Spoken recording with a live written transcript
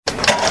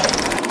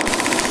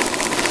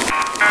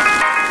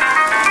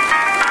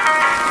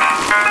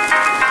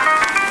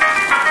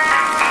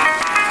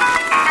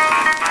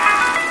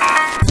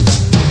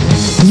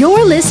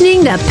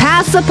to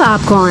Pass the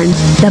Popcorn,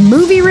 the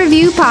movie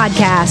review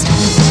podcast.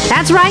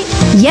 That's right,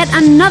 yet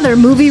another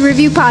movie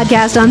review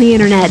podcast on the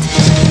internet.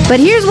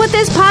 But here's what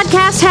this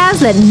podcast has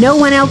that no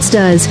one else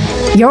does.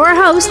 Your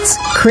hosts,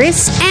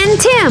 Chris and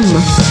Tim.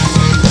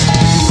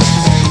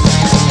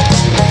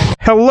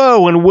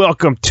 Hello and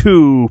welcome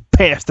to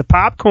Pass the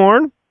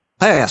Popcorn.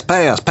 Pass the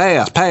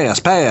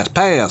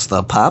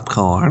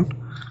popcorn.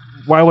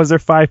 Why was there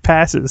 5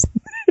 passes?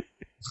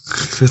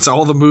 It's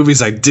all the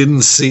movies I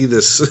didn't see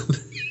this.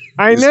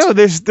 I know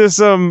this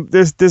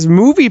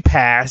movie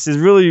pass is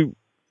really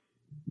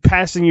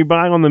passing you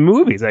by on the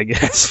movies, I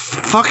guess.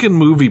 Fucking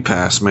movie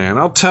pass, man!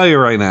 I'll tell you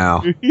right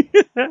now.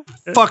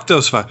 Fuck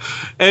those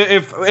 5.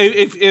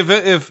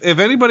 If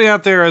anybody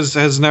out there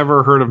has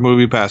never heard of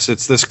movie pass,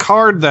 it's this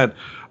card that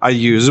I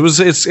use.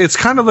 It's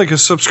kind of like a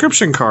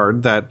subscription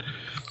card that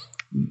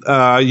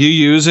you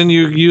use, and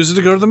you use it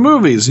to go to the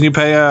movies, and you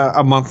pay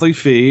a monthly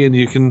fee, and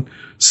you can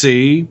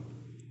see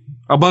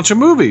a bunch of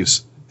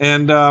movies.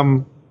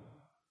 And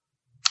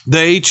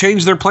they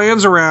changed their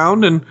plans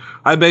around, and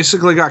I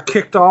basically got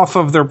kicked off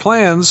of their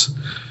plans.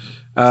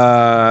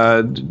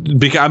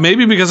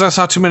 Maybe because I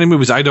saw too many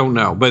movies. I don't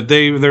know, but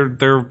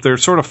they're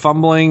sort of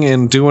fumbling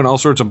and doing all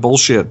sorts of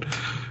bullshit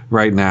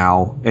right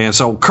now. And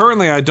so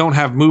currently I don't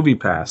have Movie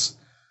Pass,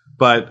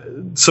 but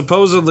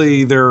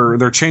supposedly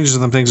they're changing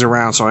some things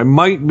around. So I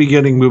might be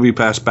getting Movie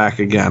Pass back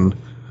again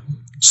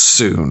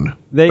soon,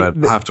 but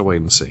I'll have to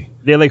wait and see.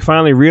 They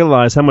finally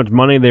realized how much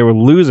money they were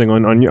losing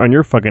on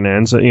your fucking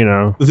end. So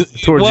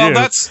towards well, you.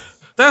 that's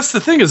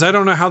the thing is I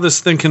don't know how this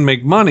thing can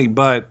make money,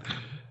 but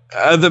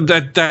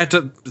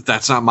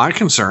that's not my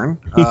concern.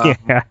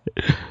 Yeah.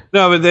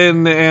 No, but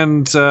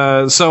then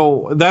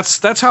so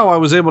that's how I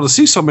was able to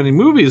see so many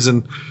movies,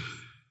 and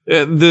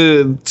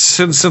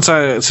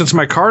since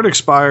my card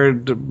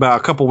expired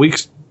about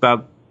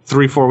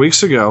 3-4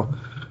 weeks ago,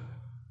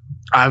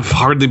 I've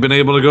hardly been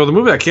able to go to the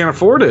movie. I can't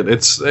afford it.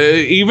 It's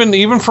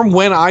even from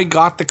when I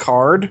got the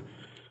card,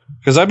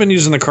 because I've been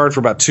using the card for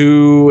about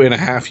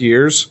 2.5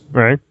 years.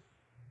 Right.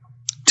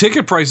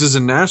 Ticket prices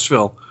in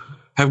Nashville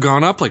have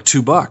gone up like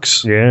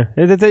 $2. Yeah,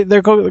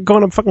 they're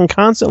going up fucking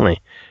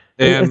constantly.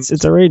 And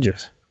it's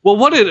outrageous. Well,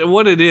 what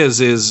it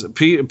is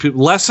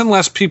less and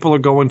less people are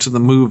going to the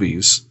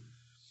movies.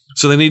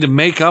 So they need to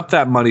make up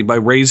that money by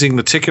raising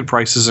the ticket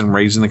prices and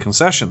raising the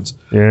concessions.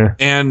 Yeah.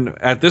 And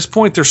at this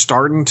point, they're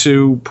starting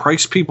to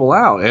price people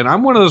out. And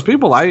I'm one of those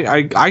people.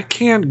 I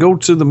can't go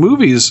to the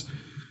movies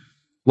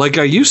like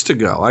I used to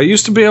go. I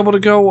used to be able to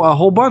go a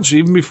whole bunch.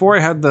 Even before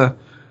I had the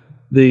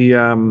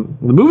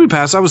movie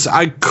pass,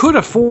 I could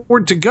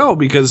afford to go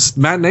because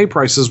matinee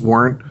prices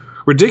weren't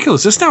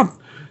ridiculous. It's now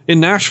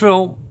in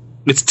Nashville.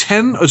 It's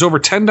over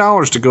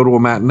 $10 to go to a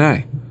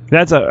matinee.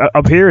 That's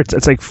up here.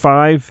 It's like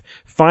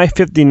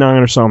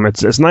 $5.59 or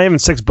something. It's not even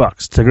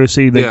 $6 to go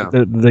see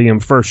the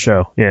first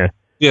show. Yeah.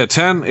 Yeah.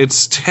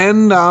 It's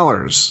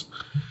 $10,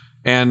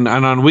 and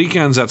on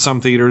weekends at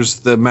some theaters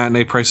the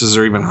matinee prices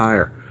are even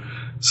higher.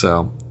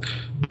 So,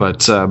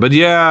 but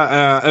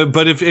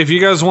if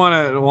you guys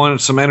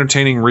want some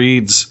entertaining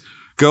reads,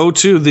 go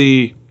to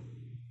the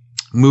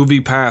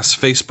Movie Pass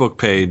Facebook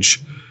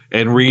page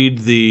and read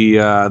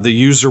the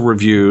user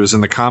reviews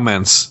and the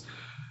comments,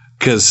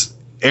 because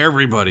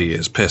everybody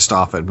is pissed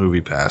off at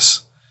Movie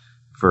Pass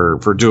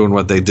for doing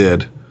what they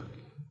did.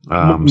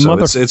 So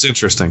it's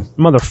interesting.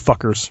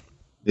 Motherfuckers.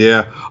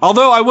 Yeah.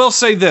 Although I will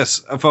say this,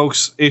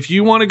 folks, if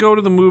you want to go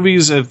to the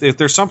movies, if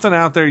there's something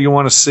out there you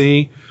want to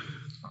see,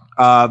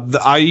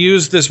 I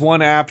used this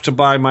one app to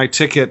buy my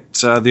ticket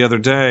the other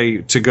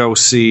day to go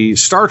see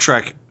Star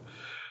Trek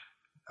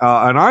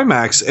on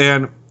IMAX,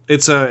 and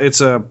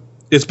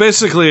it's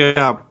basically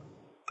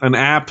an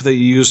app that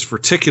you use for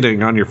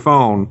ticketing on your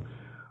phone,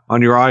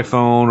 on your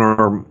iPhone,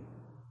 or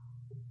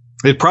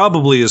it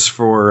probably is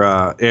for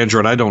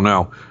Android. I don't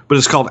know, but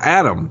it's called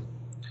Atom,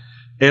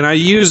 and I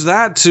use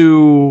that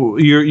to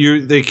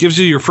it gives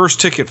you your first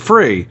ticket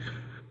free.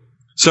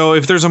 So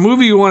if there's a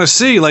movie you want to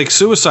see, like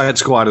Suicide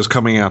Squad is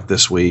coming out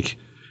this week,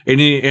 and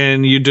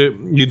you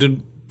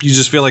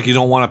just feel like you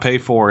don't want to pay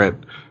for it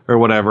or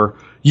whatever,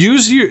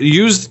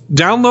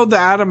 download the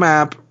Atom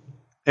app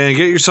and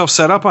get yourself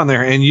set up on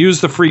there and use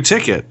the free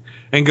ticket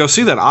and go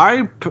see that.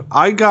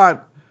 I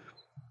got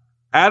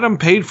Adam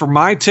paid for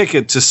my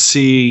ticket to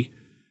see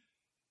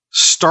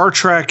Star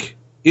Trek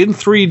in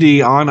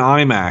 3D on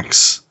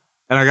IMAX,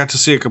 and I got to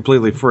see it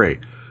completely free.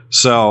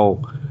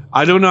 So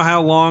I don't know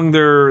how long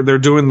they're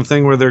doing the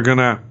thing where they're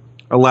gonna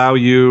allow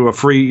you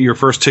your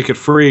first ticket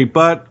free,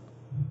 but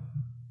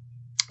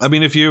I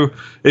mean, if you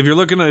want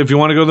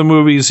to go to the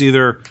movies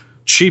either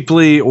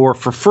cheaply or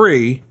for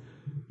free,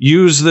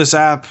 use this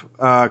app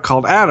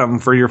called Atom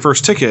for your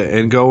first ticket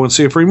and go and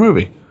see a free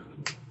movie.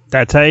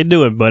 That's how you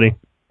do it, buddy.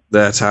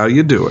 That's how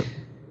you do it.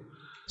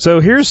 So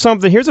here's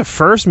a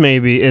first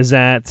maybe, is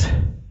that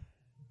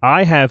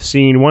I have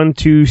seen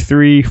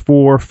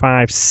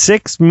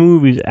 6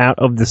 movies out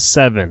of the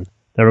 7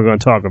 that we're going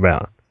to talk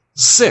about.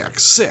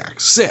 Six.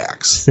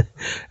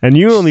 And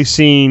you only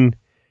seen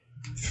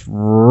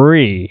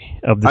 3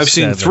 of the I've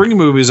 7. seen 3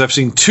 movies. I've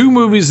seen 2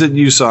 movies that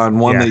you saw and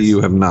 1 that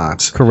you have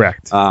not.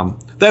 Correct.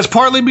 That's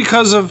partly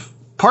because of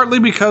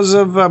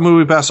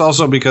MoviePass,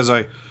 also because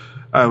I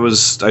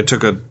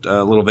took a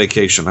little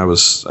vacation. I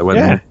went.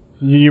 Yeah,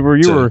 you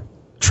were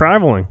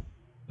traveling.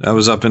 I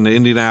was up in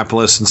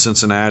Indianapolis and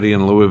Cincinnati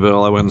and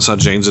Louisville. I went and saw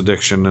Jane's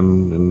Addiction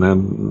and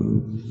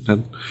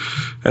then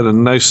had a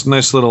nice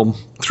little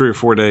 3 or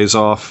 4 days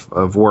off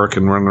of work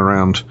and running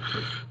around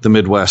the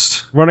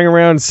Midwest. Running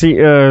around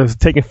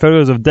taking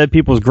photos of dead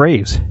people's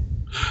graves.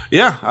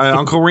 Yeah,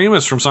 Uncle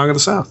Remus from Song of the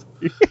South.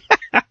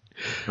 I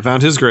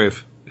found his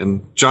grave.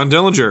 And John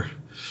Dillinger.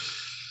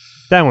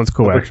 That one's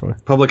cool, actually.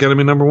 Public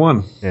Enemy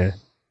 #1. Yeah.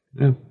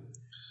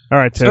 All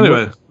right, Tim.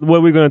 Anyway, what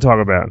are we going to talk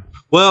about?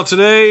 Well,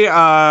 today,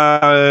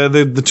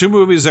 the 2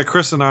 movies that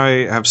Chris and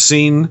I have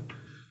seen,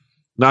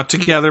 not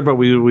together, but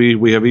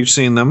we have each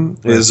seen them,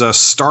 is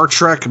Star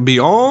Trek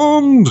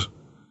Beyond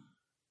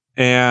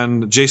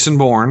and Jason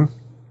Bourne.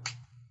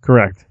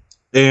 Correct.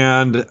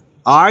 And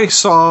I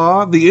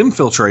saw The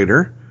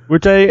Infiltrator.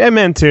 Which I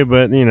meant to,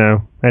 but,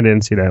 I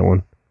didn't see that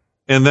one.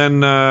 And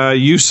then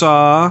you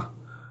saw...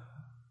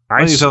 Why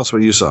don't you tell us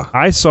what you saw?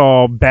 I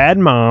saw Bad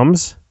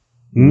Moms,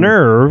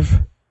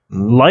 Nerve,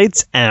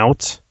 Lights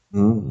Out,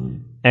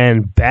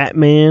 and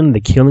Batman: The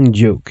Killing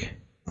Joke.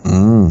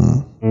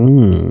 All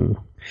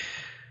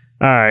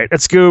right,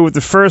 let's go with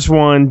the first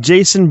one,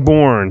 Jason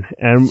Bourne.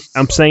 And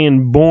I'm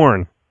saying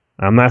Bourne.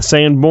 I'm not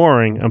saying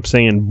boring. I'm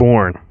saying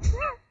Bourne.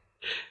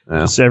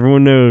 Yeah. So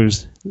everyone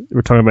knows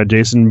we're talking about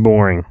Jason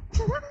Boring.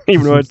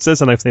 Even though it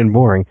says I'm saying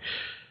boring.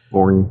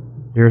 Boring.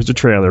 Here's the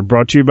trailer,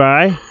 brought to you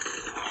by...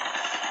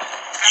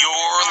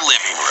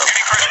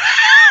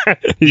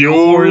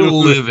 Your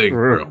living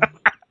room.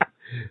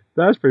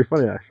 That's pretty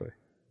funny, actually.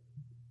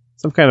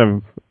 Some kind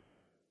of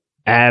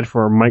ad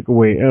for a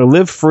microwave.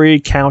 Live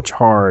free, couch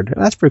hard.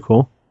 That's pretty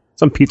cool.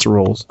 Some pizza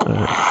rolls. Good.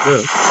 I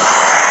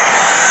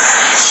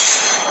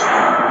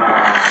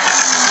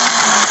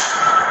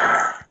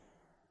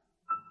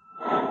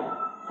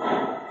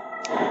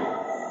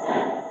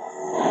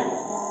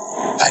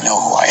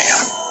know who I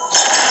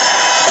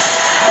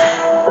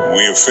am. When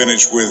we are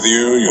finished with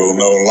you, you'll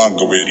no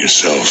longer be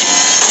yourself.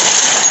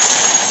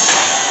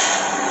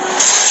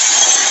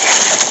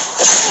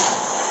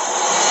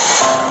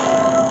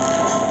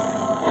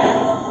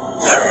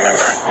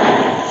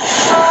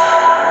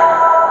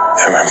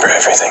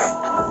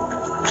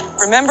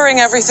 Remembering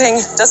everything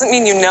doesn't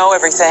mean you know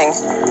everything.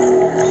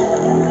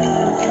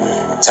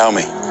 Tell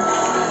me.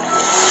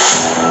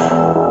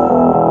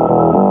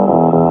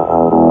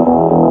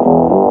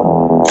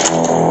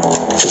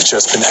 We've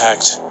just been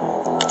hacked.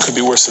 Could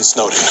be worse than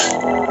Snowden.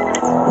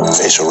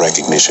 Facial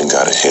recognition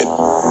got a hit.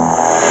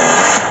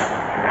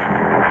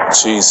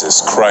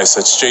 Jesus Christ,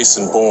 that's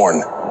Jason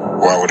Bourne.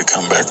 Why would he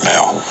come back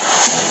now?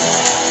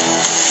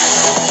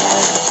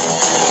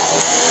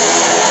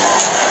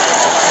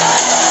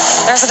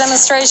 There's a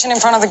demonstration in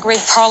front of the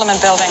Greek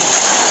Parliament building.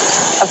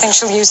 I think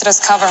she'll use it as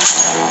cover.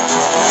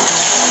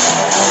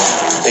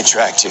 They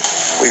tracked you.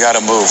 We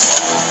gotta move.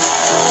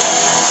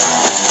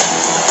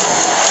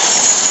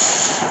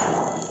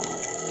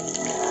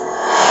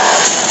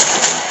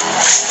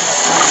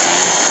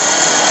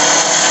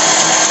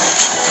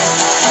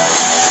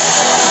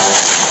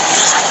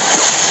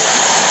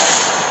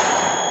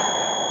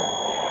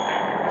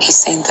 He's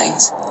seen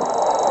things.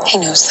 He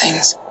knows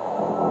things.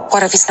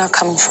 What if he's not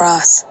coming for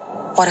us?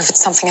 What if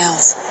it's something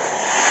else?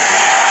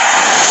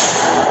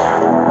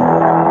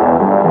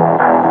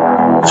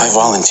 I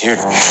volunteered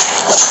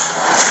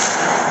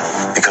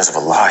because of a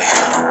lie.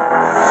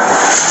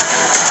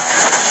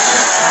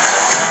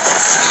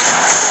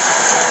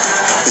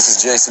 This is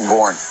Jason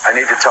Bourne. I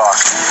need to talk.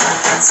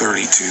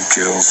 32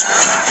 kills.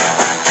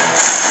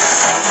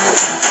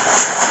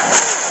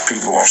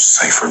 People are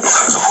safer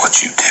because of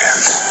what you did.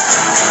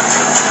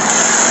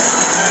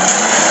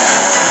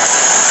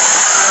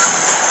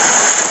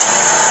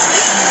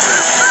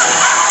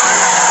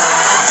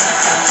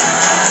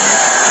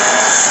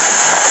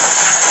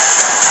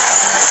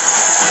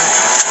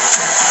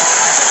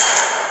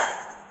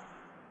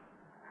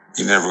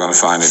 You're never going to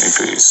find any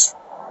peace.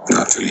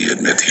 Not till you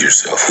admit to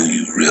yourself who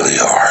you really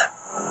are.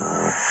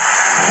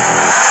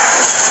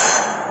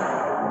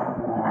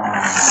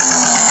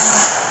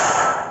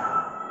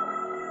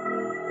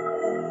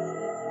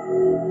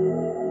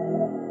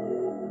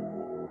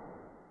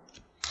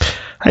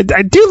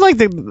 I do like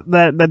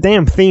the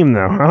damn theme,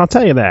 though. I'll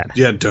tell you that.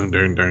 Yeah, dung,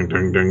 dung, dung,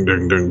 dung, dung,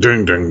 dung, dung,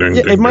 dung, dung, dung.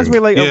 It reminds me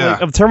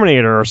of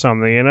Terminator or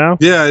something, you know?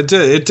 Yeah, it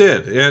did. It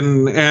did.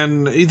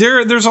 And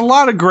there's a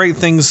lot of great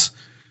things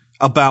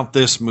about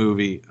this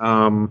movie.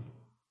 I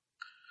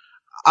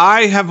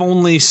have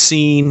only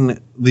seen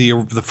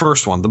the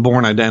first one, The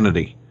Bourne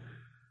Identity.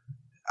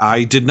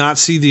 I did not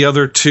see the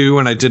other two,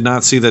 and I did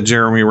not see the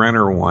Jeremy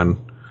Renner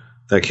one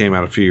that came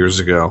out a few years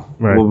ago.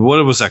 Right.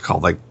 What was that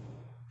called? Like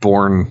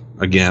Bourne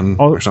Again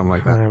or something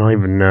like that? I don't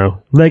even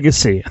know.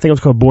 Legacy. I think it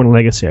was called Bourne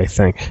Legacy, I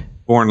think.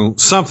 Bourne,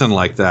 something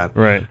like that.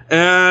 Right.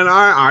 And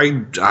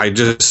I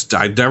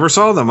never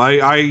saw them.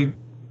 I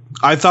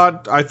I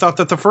thought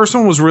that the first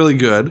one was really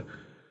good.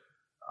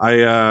 But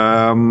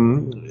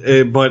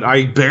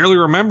I barely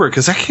remember it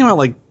because that came out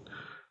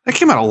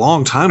a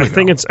long time ago. I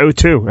think it's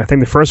 2002. I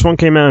think the first one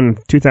came out in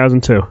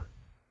 2002.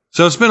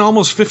 So it's been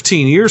almost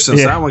 15 years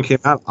since that one came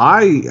out.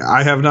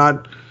 I have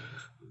not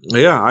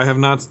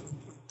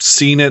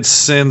seen it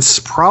since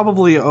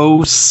probably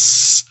I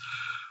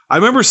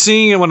remember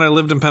seeing it when I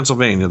lived in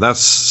Pennsylvania.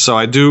 So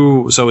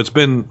it's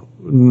been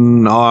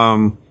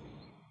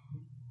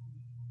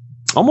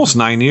almost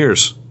 9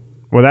 years.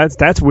 Well,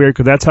 that's weird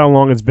because that's how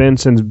long it's been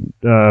since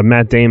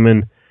Matt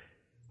Damon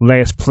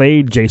last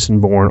played Jason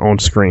Bourne on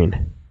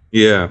screen.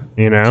 Yeah,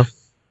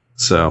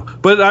 So,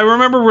 but I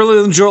remember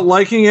really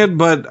liking it,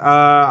 but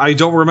I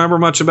don't remember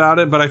much about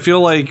it. But I feel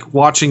like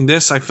watching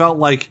this, I felt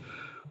like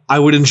I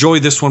would enjoy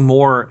this one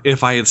more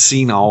if I had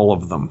seen all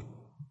of them.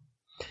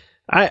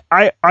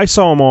 I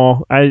saw them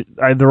all.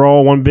 They're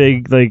all one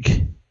big, like,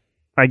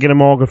 I get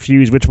them all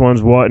confused which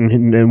one's what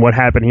and what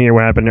happened here,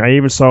 what happened there. I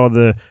even saw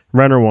the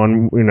Renner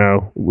one,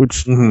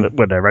 which,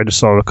 whatever. I just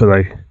saw it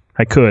because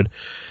I could.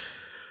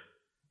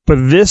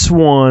 But this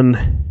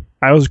one,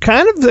 I was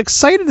kind of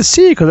excited to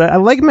see it because I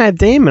like Matt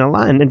Damon a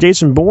lot. And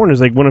Jason Bourne is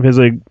like one of his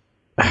like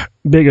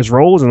biggest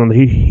roles in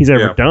he's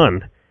ever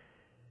done.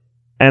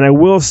 And I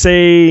will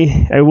say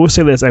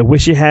this. I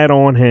wish you had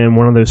on him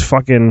one of those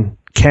fucking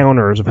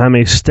counters of how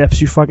many steps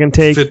you fucking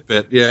take.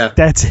 Fitbit, yeah.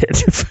 That's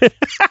it.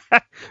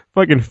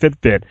 Fucking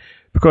Fitbit.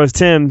 Because,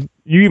 Tim,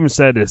 you even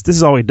said this. This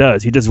is all he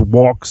does. He just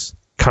walks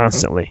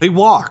constantly. He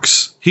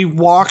walks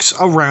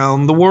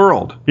around the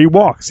world. He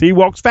walks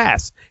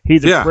fast.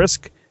 He's a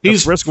brisk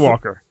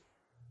walker.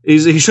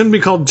 He shouldn't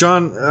be called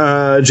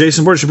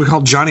Jason Bourne. He should be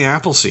called Johnny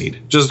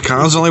Appleseed. Just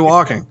constantly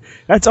walking.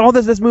 That's all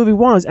that this movie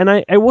was. And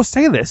I will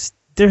say this.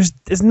 There's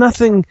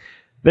nothing.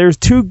 There's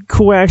two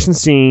cool action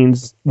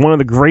scenes. One of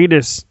the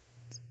greatest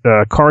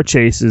car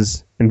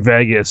chases in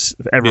Vegas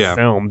ever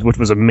filmed, which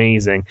was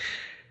amazing.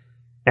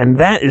 And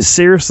that is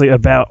seriously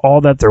about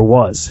all that there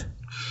was.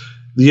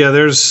 Yeah,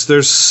 there's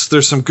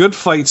some good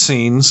fight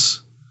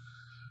scenes.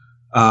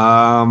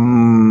 I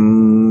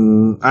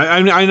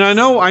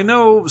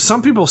know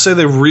some people say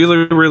they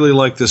really, really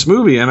like this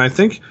movie, and I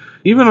think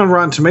even on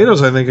Rotten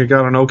Tomatoes, I think it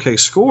got an okay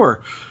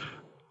score.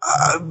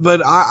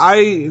 But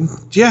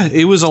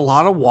it was a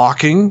lot of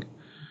walking.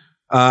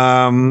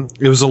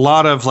 It was a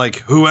lot of like,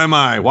 who am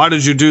I? Why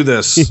did you do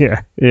this?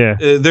 Yeah.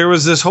 There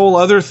was this whole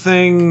other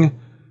thing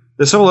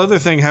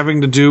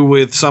having to do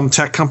with some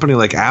tech company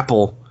like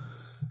Apple.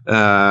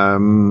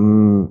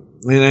 And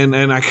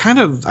I kind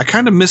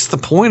of missed the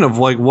point of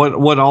like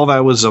what all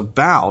that was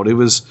about. It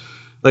was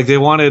like they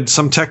wanted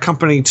some tech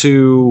company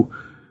to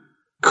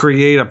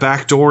create a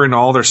backdoor into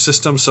all their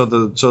systems so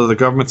the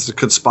government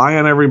could spy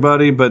on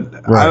everybody.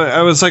 But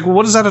I was like, well,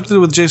 what does that have to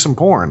do with Jason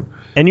Bourne?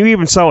 And you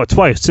even saw it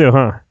twice too,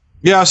 huh?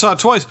 Yeah, I saw it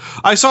twice.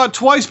 I saw it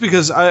twice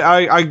because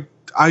I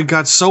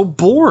got so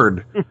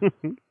bored.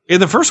 In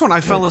the first one,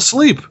 I fell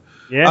asleep.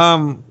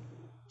 Yeah.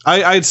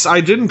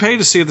 I didn't pay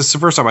to see it this the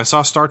first time. I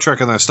saw Star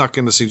Trek and then I snuck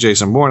in to see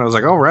Jason Bourne. I was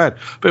like, oh, rad.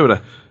 But able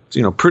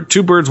to,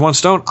 two birds, one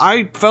stone.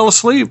 I fell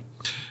asleep.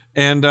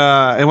 And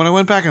when I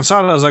went back and saw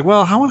it, I was like,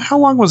 well, how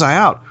long was I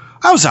out?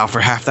 I was out for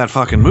half that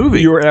fucking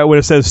movie. You were out when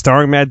it says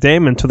starring Matt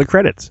Damon to the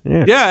credits.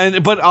 Yeah. Yeah,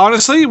 but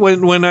honestly,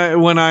 when I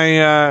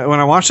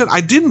watched it,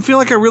 I didn't feel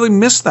like I really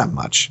missed that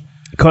much.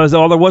 Because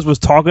all there was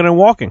talking and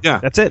walking. Yeah.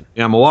 That's it.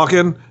 Yeah, I'm a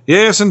walking.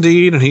 Yes,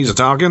 indeed. And he's a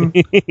talking.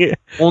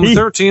 Only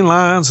 13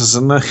 lines.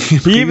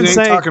 He even ain't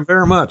talking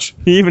very much.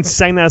 He even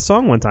sang that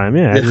song one time.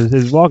 Yeah.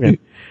 His walking.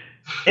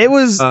 It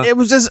was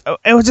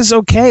just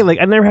okay. Like,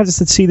 I never have to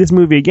see this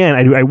movie again.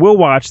 I will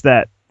watch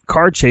that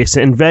car chase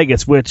in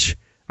Vegas, which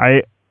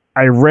I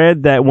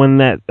read that when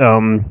that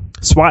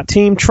SWAT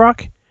team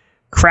truck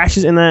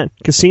crashes in that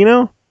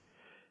casino,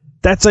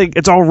 that's like,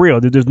 it's all real.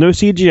 There's no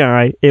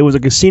CGI. It was a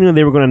casino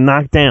they were going to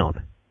knock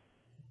down.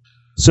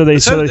 So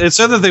it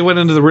said that they went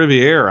into the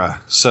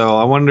Riviera. So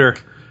I wonder.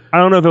 I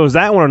don't know if it was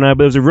that one or not,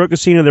 but it was a real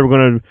casino they were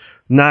going to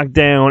knock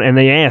down, and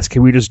they asked,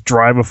 can we just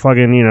drive a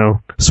fucking,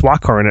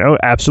 SWAT car in it? Oh,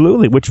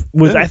 absolutely. Which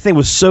was, I think,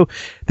 was so.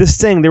 This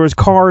thing, there was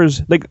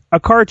cars, like a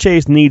car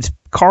chase needs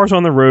cars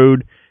on the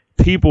road,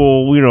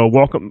 people,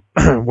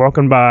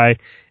 walking by.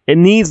 It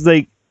needs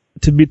like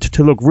to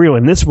look real.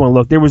 And this one,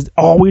 look, there was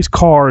always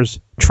cars,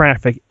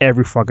 traffic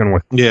every fucking way.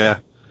 Yeah.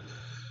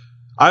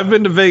 I've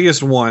been to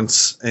Vegas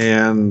once,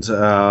 and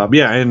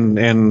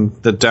and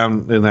the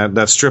down in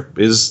that strip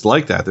is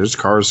like that. There's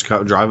cars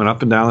driving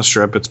up and down the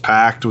strip. It's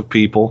packed with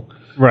people.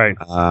 Right.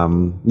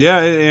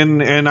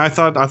 And I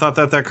thought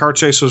that car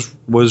chase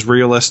was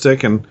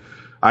realistic, and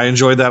I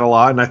enjoyed that a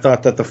lot. And I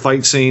thought that the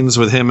fight scenes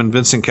with him and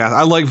Vincent Castle,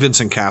 I like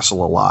Vincent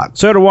Castle a lot.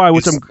 So do I.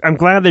 Which I'm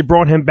glad they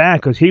brought him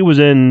back because he was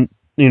in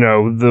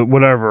the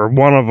whatever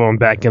one of them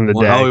back in the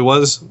day. Oh, he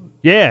was.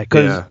 Yeah,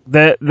 because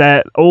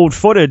that old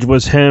footage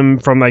was him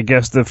from, I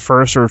guess, the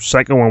first or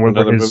second one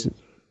where his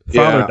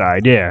father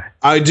died. Yeah,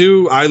 I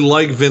do. I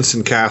like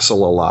Vincent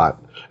Castle a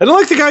lot, and I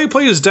like the guy who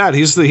played his dad.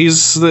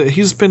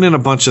 He's been in a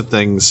bunch of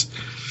things.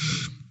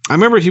 I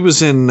remember he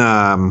was in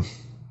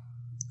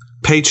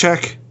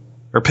Paycheck.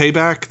 or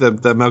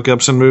Payback, the Mel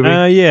Gibson movie.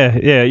 Yeah.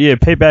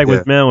 Payback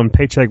with Mel and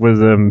Paycheck was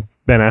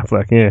Ben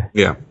Affleck.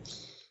 Yeah.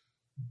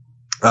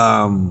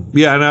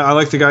 And I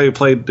like the guy who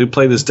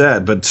played his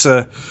dad. But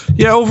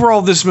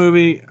overall, this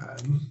movie.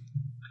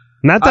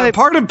 Not that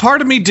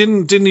part of me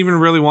didn't even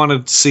really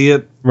want to see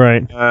it,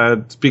 right?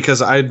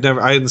 Because I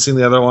hadn't seen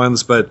the other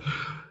ones, but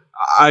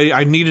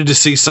I needed to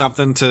see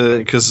something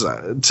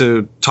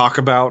to talk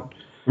about.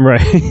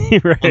 Right.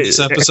 On this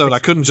episode, I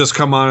couldn't just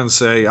come on and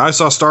say I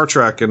saw Star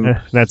Trek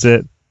and that's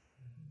it.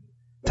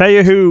 Tell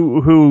you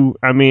who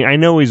I mean, I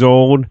know he's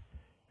old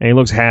and he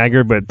looks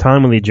haggard, but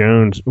Tommy Lee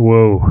Jones,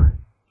 whoa.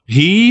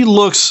 He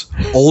looks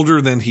older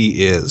than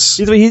he is.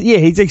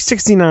 He's like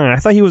 69. I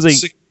thought he was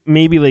like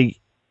maybe like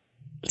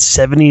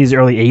 70s,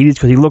 early 80s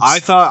because he looks. I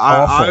thought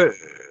I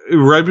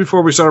right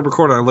before we started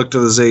recording, I looked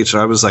at his age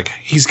and I was like,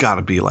 he's got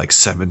to be like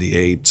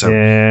 78. Yeah.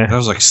 And I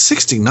was like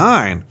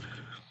 69.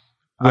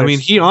 I mean,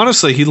 he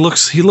looks like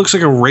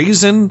a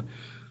raisin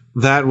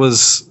that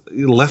was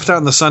left out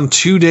in the sun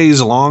 2 days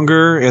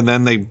longer, and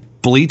then they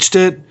bleached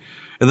it,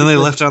 and then they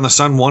left out in the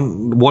sun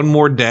one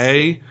more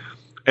day,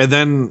 and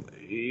then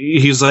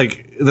he's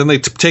like, then they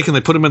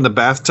put him in the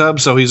bathtub,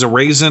 so he's a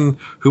raisin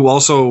who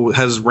also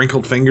has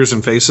wrinkled fingers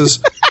and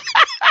faces.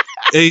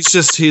 He's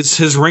just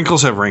his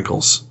wrinkles have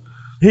wrinkles.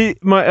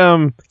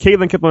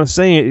 Caitlin kept on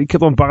saying it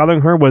kept on bothering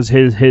her was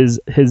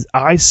his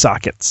eye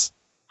sockets.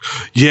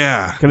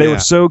 Yeah, because they were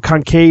so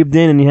concaved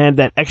in, and he had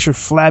that extra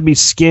flabby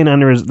skin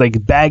under his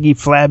like baggy,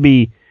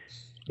 flabby.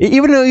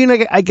 Even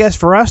though I guess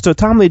for us, though,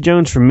 Tommy Lee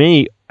Jones for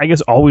me, I guess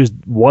always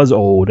was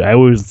old. I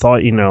always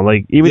thought he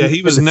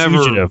was never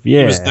fugitive. Yeah,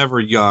 he was never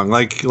young.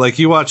 Like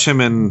you watch him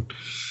in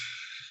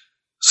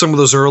some of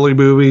those early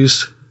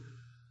movies,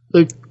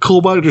 like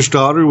Coal Miner's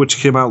Daughter, which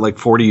came out like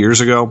 40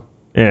 years ago.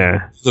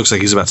 Yeah, looks like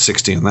he's about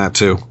 60 in that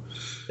too.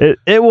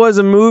 It was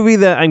a movie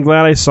that I'm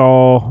glad I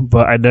saw,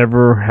 but I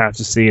never have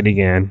to see it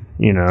again.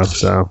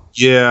 So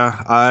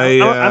yeah, I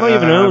don't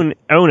even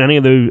own any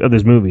of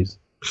those movies.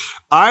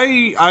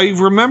 I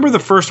remember the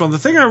first one. The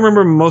thing I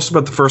remember most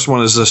about the first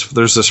one is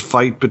there's this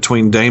fight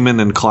between Damon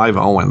and Clive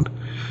Owen.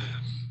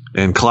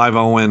 And Clive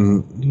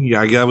Owen,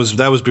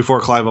 that was before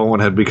Clive Owen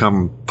had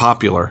become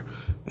popular.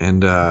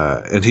 And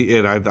I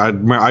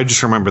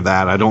just remember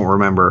that. I don't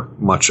remember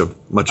much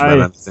about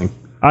anything.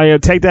 I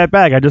take that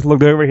back. I just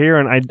looked over here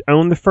and I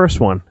own the first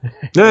one.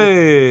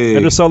 Hey!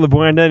 I just saw the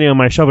Bourne on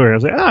my shelf. I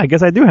was like, I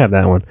guess I do have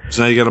that one.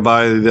 So now you got to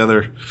buy the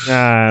other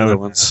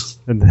ones.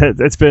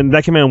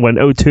 That came out in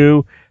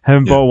 2002.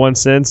 Haven't bought one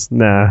since.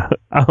 Nah,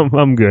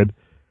 I'm good.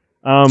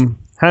 How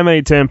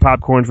many 10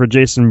 popcorn for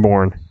Jason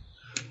Bourne?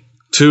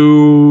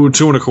 2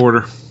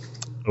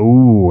 2.25.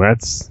 Ooh,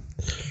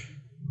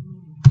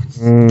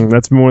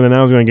 that's more than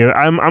I was going to give.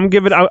 I'm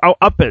giving. I'll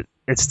up it.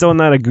 It's still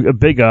not a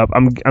big up.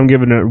 I'm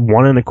giving it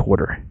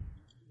 1.25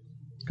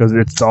 because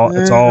it's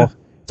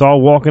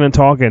all walking and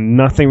talking.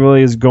 Nothing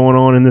really is going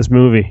on in this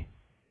movie,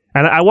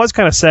 and I was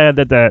kind of sad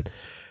that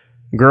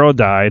girl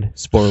died.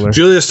 Spoiler.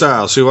 Julia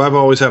Stiles, who I've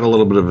always had a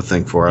little bit of a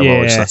thing for. I've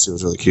always thought she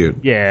was really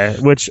cute. Yeah,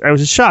 which I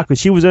was shocked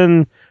because she was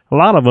in a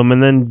lot of them,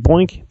 and then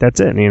boink, that's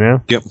it.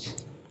 Yep.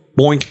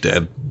 Boink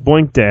dead.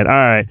 Boink dead. All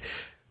right,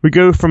 we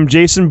go from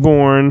Jason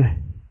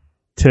Bourne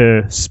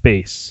to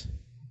space.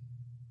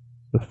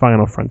 The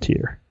final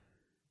frontier.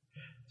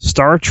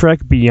 Star Trek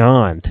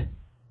Beyond.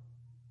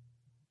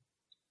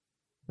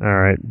 All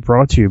right,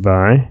 brought to you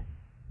by.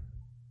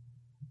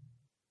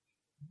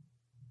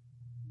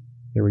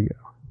 Here we go.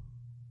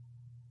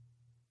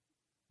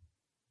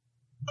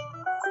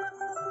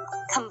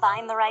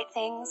 Combine the right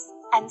things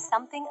and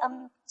something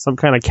some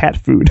kind of cat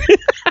food.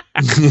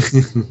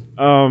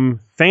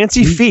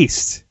 Fancy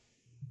feast.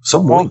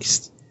 So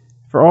moist.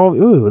 For all.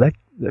 Ooh, that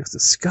looks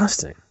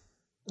disgusting.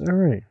 All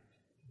right,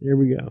 here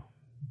we go.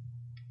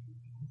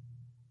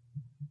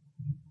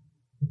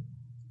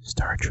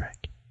 Star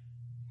Trek.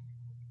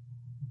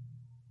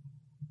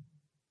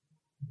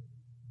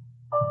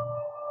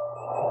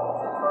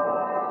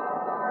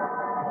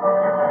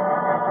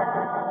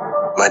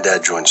 My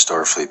dad joined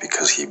Starfleet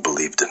because he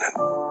believed in it.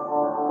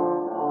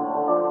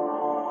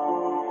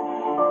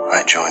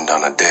 I joined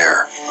on a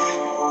dare.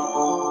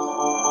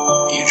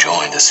 You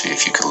joined to see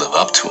if you could live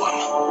up to him.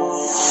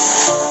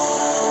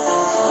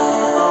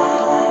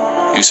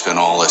 You spent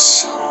all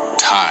this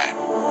time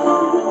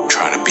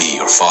trying to be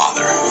your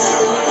father.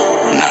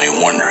 And now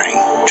you're wondering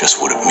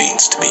just what it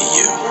means to be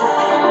you.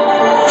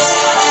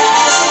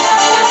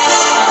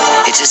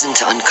 It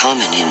isn't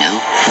uncommon,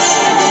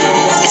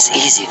 It's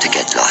easy to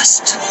get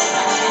lost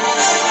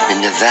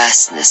in the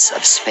vastness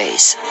of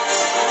space.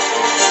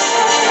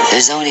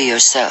 There's only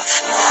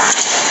yourself,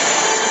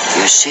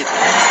 your ship,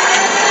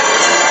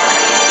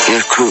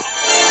 your crew.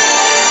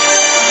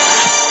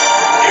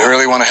 You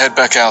really want to head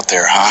back out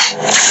there, huh?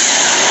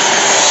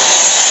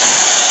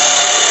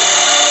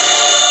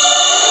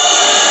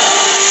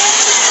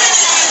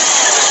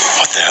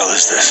 What the hell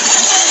is this?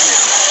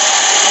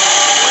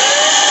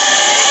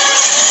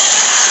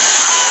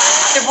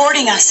 They're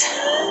boarding us.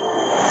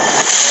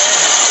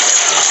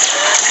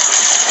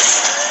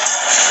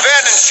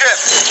 Abandon ship.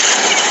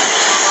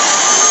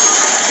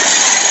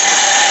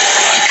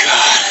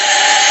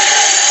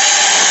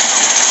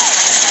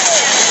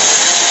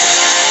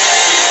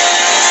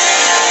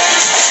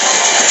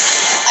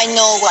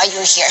 why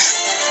you're here.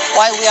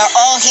 Why we are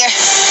all here.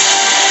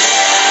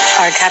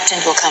 Our captain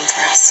will come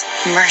for us.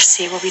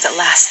 Mercy will be the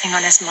last thing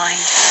on his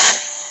mind.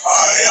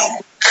 I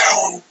am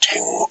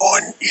counting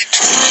on it.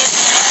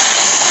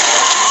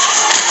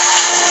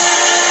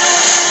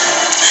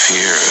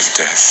 Fear of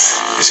death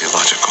is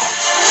illogical.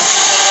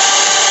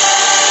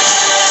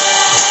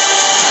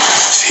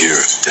 Fear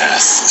of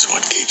death is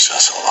what keeps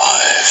us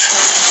alive.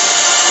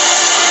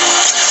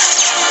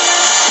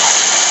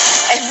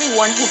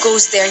 Everyone who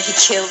goes there, he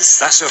kills.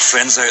 That's our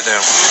friends out there.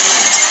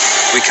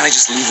 We can't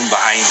just leave them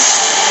behind.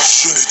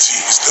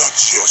 Unity is not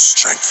just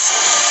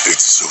strength,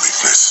 it's a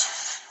weakness.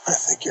 I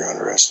think you're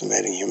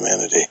underestimating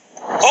humanity.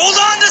 Hold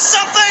on to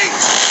something!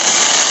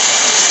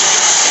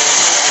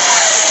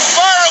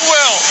 Fire at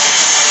will!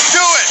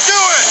 Do it! Do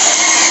it!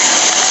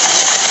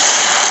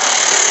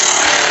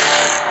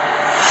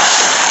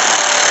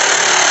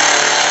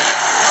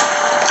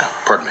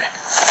 Pardon me.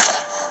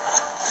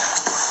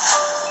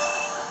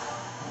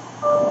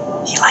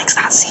 He likes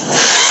that scene.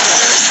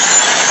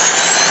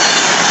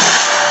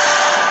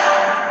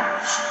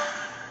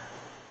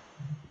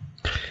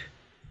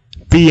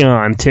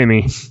 Beyond,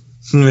 Timmy.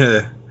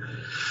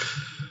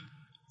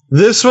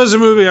 This was a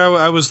movie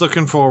I was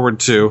looking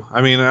forward to.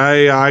 I mean,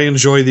 I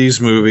enjoy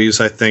these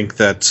movies. I think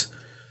that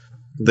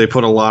they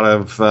put a lot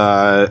of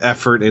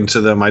effort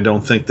into them. I don't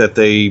think that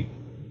they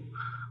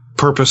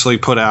purposely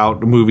put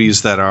out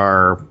movies that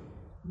are,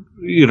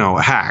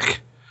 hack.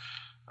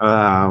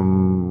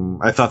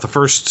 I thought the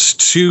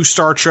first 2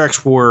 Star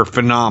Treks were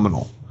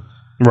phenomenal.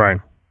 Right.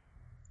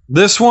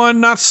 This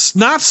one, not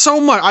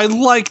so much. I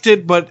liked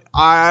it, but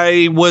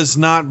I was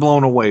not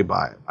blown away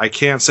by it. I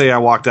can't say I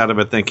walked out of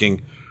it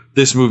thinking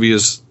this movie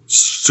is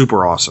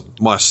super awesome.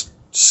 Must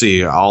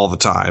see all the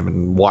time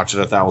and watch it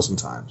 1,000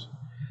 times.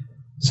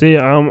 See,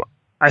 I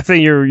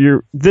think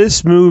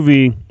this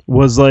movie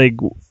was like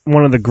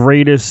one of the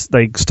greatest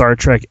like Star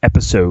Trek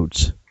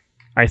episodes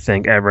I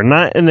think ever.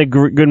 Not in a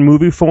good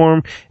movie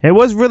form. It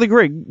was really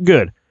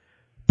good.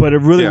 But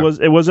it really was.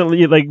 It wasn't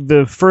like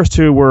the first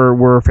 2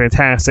 were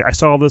fantastic. I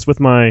saw this with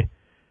my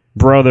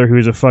brother,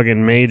 who's a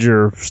fucking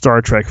major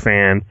Star Trek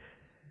fan,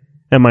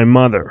 and my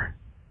mother,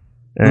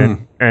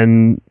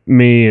 and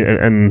me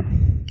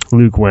and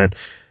Luke went.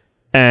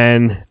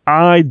 And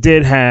I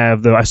did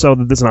have I saw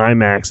this in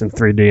IMAX in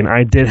 3D, and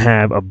I did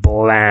have a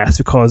blast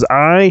because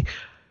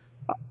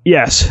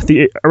yes,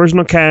 the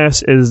original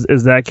cast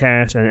is that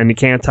cast, and you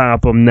can't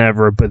top them,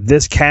 never. But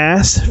this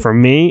cast, for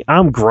me,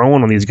 I'm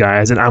growing on these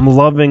guys, and I'm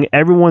loving.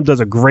 Everyone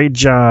does a great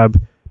job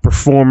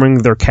performing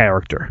their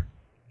character.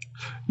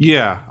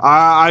 Yeah,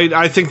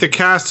 I think the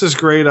cast is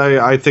great.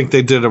 I think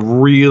they did a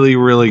really,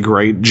 really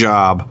great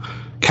job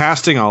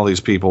casting all these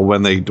people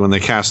when they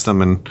cast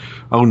them in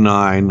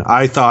 2009.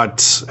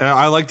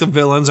 I liked the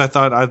villains. I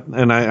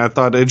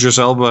thought Idris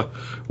Elba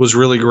was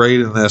really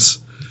great in this.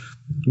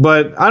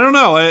 But I don't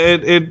know.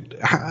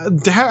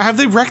 Have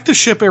they wrecked the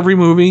ship every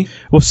movie?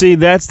 Well, see,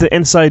 that's the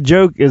inside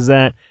joke, is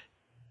that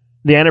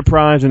the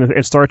Enterprise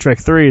in Star Trek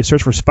 3,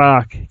 Search for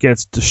Spock,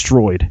 gets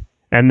destroyed,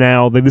 and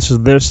now this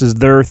is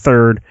their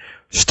 3rd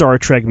Star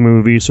Trek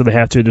movie, so they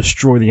have to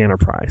destroy the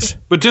Enterprise.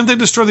 But didn't they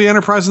destroy the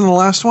Enterprise in the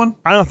last one?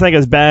 I don't think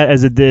as bad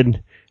as it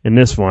did in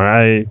this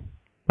one.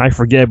 I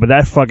forget, but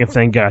that fucking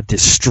thing got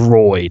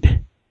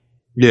destroyed.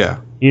 Yeah.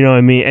 You know what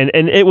I mean?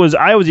 And it was,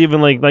 I was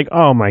even like,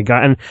 oh my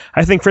God. And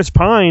I think Chris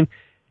Pine,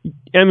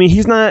 I mean,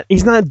 he's not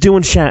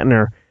doing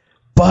Shatner,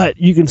 but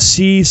you can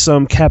see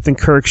some Captain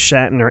Kirk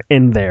Shatner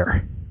in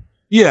there.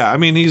 Yeah, I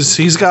mean, he's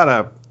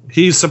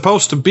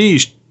supposed to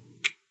be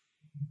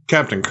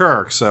Captain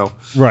Kirk, so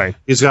right.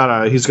 He's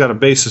got to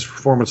base his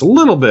performance a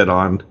little bit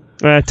on.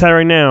 I tell you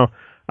right now,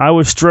 I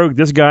would stroke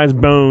this guy's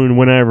bone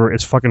whenever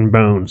it's fucking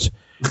bones.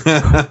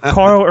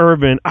 Carl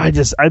Urban, I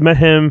met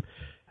him.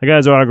 I got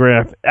his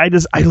autograph. I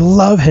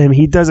love him.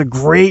 He does a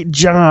great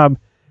job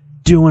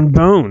doing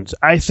Bones.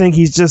 I think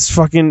he's just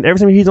fucking,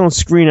 every time he's on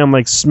screen, I'm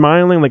like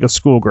smiling like a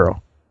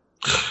schoolgirl.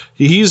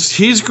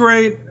 He's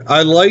great.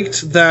 I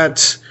liked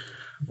that.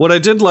 What I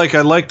did like,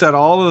 I liked that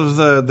all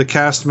of the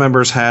cast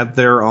members had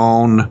their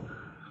own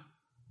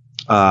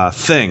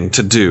thing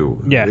to do.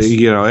 Yes.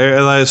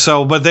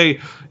 But they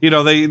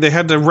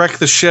had to wreck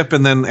the ship,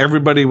 and then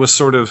everybody was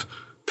sort of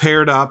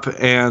paired up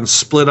and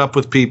split up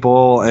with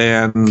people,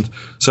 and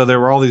so there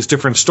were all these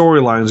different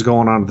storylines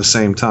going on at the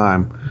same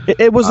time.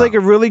 It was like a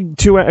great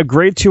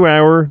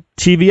 2-hour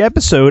TV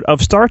episode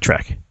of Star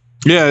Trek.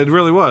 Yeah, it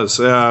really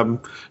was.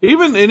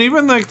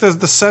 Even like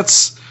the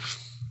sets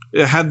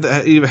had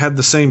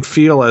the same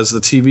feel as the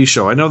TV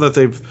show. I know that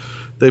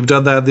they've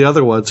done that in the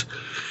other ones,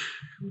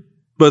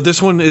 but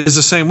this one is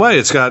the same way.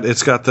 It's got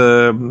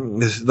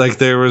the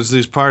there was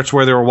these parts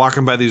where they were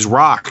walking by these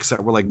rocks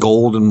that were like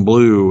gold and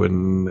blue,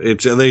 and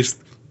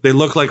they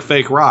look like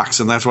fake rocks,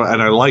 and that's what.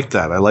 And I like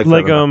that. I like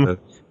that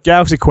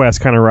Galaxy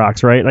Quest kind of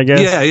rocks, right? I guess.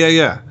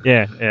 Yeah.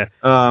 And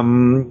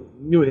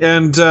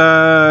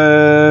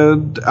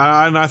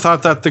I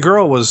thought that the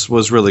girl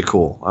was really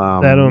cool.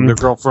 The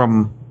girl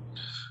from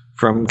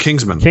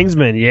Kingsman.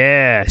 Kingsman,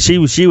 yeah, she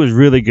was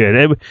really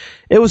good.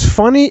 It was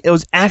funny. It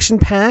was action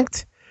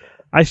packed.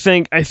 I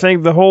think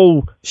the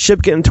whole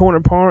ship getting torn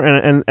apart,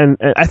 and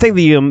I think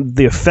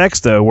the effects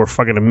though were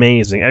fucking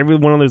amazing. Every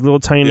one of those little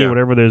tiny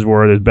whatever those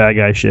were, those bad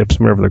guy ships,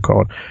 whatever they're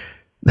called,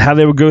 how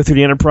they would go through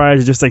the Enterprise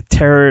and just like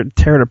tear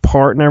it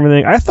apart and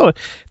everything. I thought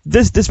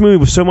this movie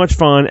was so much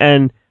fun,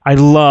 and I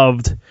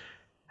loved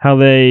how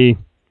they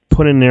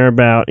put in there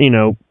about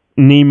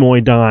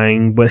Nimoy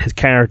dying, but his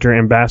character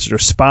Ambassador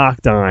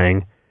Spock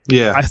dying.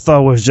 Yeah, I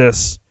thought was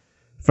just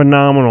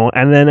phenomenal.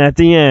 And then at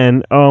the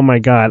end, oh my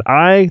God,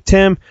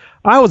 Tim,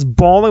 I was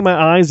bawling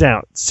my eyes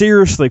out,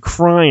 seriously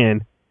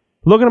crying,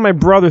 looking at my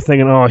brother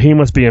thinking, oh, he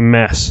must be a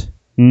mess.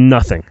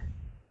 Nothing.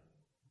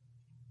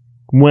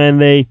 When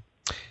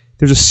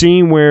there's a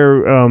scene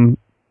where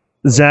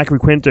Zachary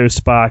Quinto's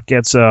Spock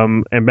gets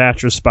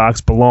Ambassador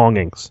Spock's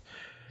belongings.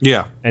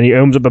 Yeah. And he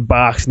opens up a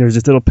box, and there's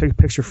this little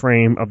picture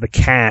frame of the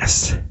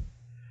cast.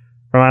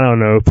 Or I don't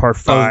know, part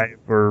 5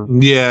 or...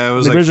 Yeah, it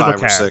was like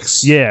 5 or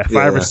 6. Yeah,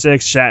 5 or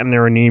 6,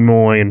 Shatner and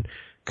Nimoy and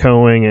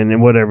Cohen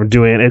and whatever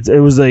doing it.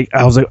 It was like,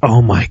 I was like,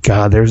 oh my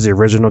God, there's the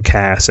original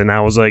cast. And I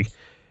was like...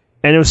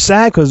 And it was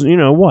sad because,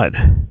 what?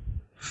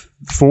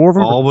 4 of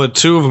them? All but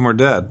 2 of them are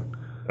dead.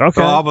 Okay.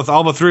 Well,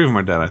 all but 3 of them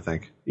are dead, I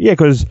think. Yeah,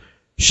 because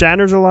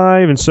Shatner's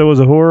alive, and so is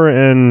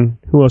Uhura, and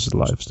who else is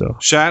alive still?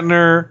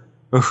 Shatner,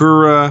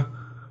 Uhura,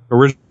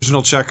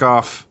 original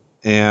Chekhov,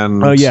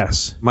 and... Oh,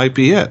 yes. Might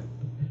be it.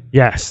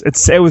 Yes.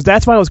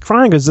 That's why I was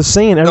crying, because the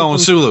scene... No,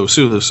 and Sulu's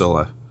still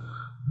alive.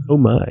 Oh,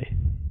 my.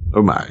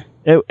 Oh, my.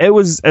 It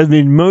was an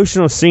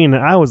emotional scene,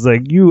 and I was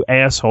like, you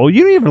asshole.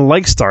 You don't even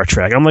like Star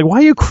Trek. I'm like, why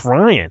are you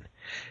crying?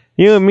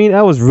 You know what I mean?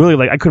 I was really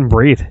like, I couldn't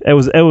breathe. I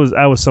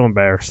was so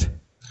embarrassed.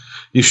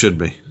 You should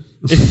be.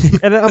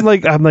 And I'm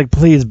like,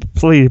 please,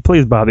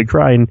 Bobby,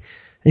 cry. And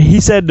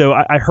he said, though,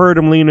 I heard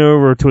him lean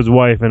over to his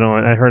wife, and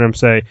I heard him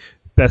say,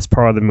 best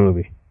part of the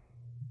movie.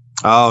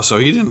 Oh, so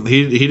he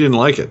didn't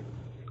like it.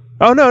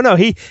 Oh, no,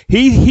 he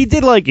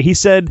did like it. He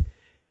said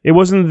it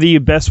wasn't the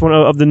best one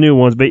of the new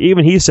ones, but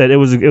even he said it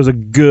was a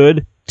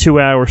good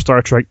 2-hour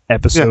Star Trek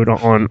episode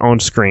on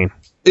screen.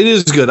 It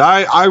is good.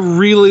 I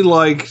really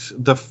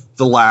liked the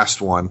last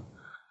one.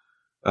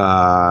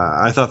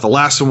 I thought the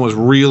last one was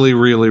really,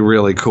 really,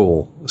 really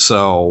cool.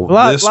 So a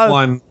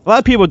lot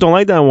of people don't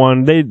like that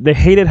one. They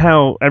hated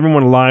how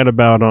everyone lied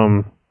about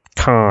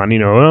Khan.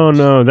 Oh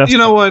no, that's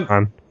what?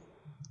 Khan.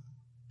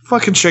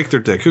 Fucking shake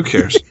their dick. Who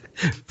cares?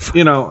 What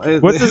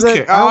does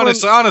that?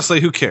 Honestly,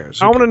 who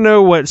cares? I want to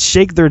know what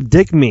shake their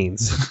dick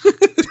means.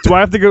 Do I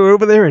have to go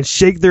over there and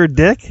shake their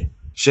dick?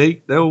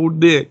 Shake the old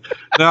dick.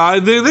 No,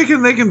 they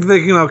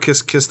can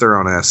kiss their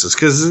own asses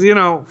because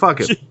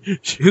fuck it.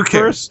 Who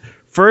cares?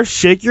 First,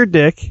 shake your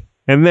dick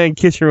and then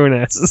kiss your own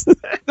asses.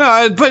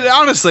 No, but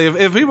honestly,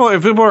 if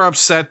people are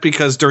upset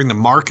because during the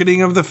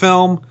marketing of the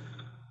film,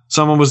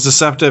 someone was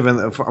deceptive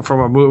and from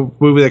a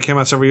movie that came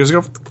out several years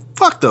ago,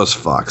 fuck those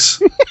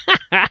fucks.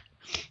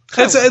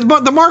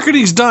 But the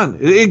marketing's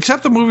done.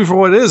 Accept the movie for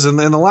what it is, and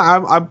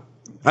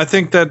I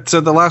think that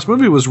the last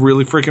movie was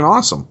really freaking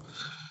awesome.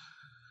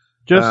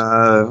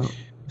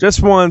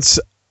 Just once,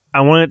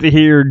 I wanted to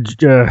hear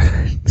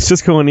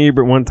Cisco and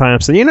Ebert one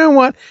time say, you know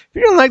what? If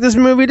you don't like this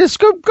movie, just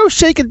go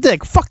shake a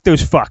dick. Fuck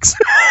those fucks.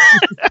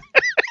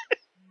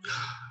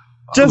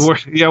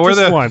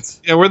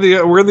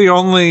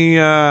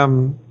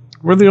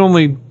 We're the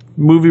only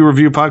movie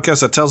review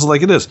podcast that tells it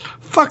like it is.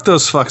 Fuck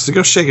those fucks to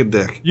go shake a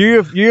dick.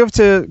 You have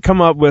to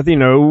come up with,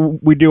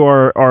 we do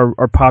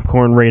our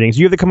popcorn ratings.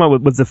 You have to come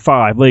up with the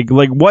 5. Like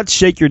what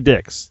shake your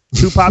dicks?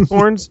 2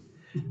 popcorns?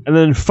 And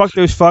then fuck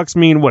those fucks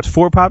mean what?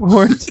 4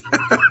 popcorns?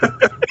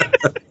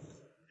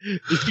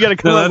 You gotta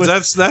come up with...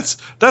 That's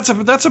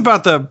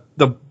about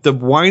the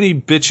whiny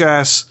bitch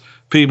ass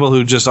people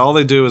who just all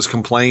they do is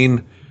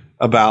complain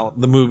about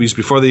the movies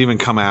before they even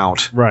come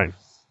out. Right.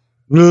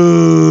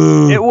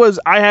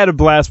 I had a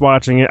blast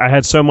watching it. I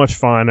had so much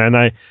fun, and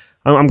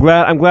I'm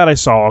glad I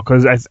saw it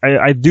because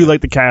I do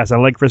like the cast. I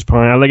like Chris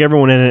Pine. I like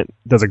everyone in it.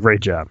 Does a great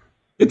job.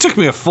 It took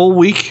me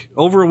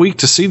over a week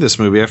to see this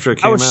movie after it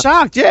came out. I was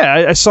shocked.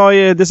 Yeah, I saw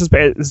you this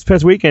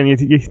past weekend.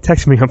 You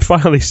texted me. I'm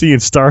finally seeing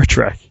Star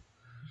Trek.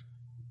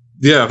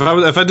 Yeah,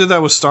 if I did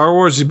that with Star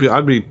Wars,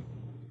 I'd be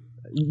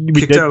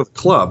kicked out of the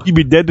club. You'd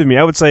be dead to me.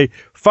 I would say,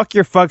 fuck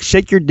your fuck,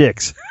 shake your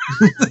dicks.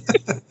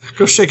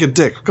 Go shake a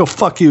dick. Go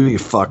fuck you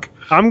fuck.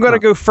 I'm going to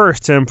go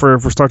first, Tim, for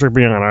Star Trek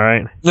Beyond, all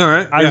right? All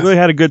right. I really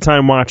had a good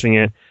time watching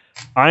it.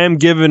 I am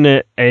giving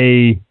it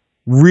a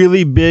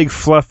really big,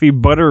 fluffy,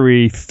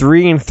 buttery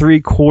 3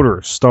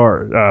 3/4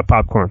 star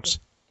popcorns.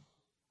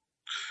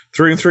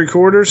 3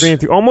 3/4? 3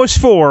 3, almost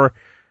 4.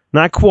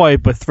 Not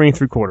quite, but 3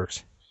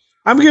 3/4.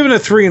 I'm giving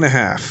it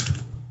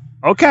 3.5.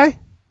 Okay.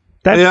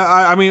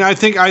 I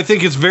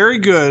think it's very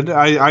good.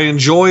 I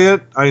enjoy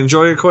it. I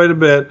enjoy it quite a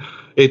bit.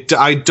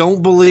 I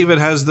don't believe it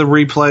has the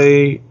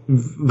replay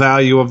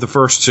value of the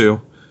first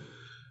 2.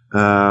 But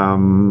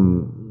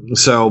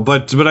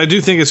I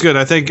do think it's good.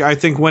 I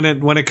think when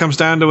it comes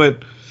down to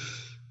it,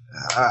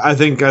 I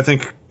think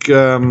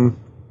I'll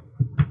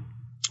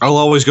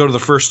always go to the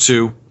first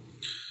 2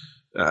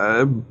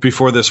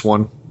 before this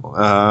one.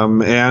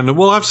 And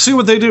we'll have to see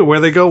what they do, where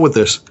they go with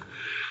this.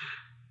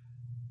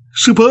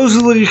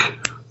 supposedly,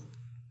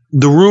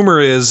 the rumor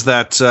is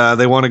that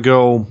they want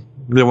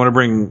to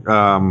bring.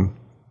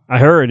 I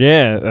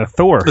heard,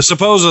 Thor.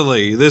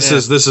 Supposedly, this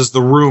is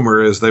the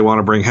rumor is they want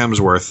to bring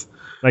Hemsworth.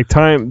 Like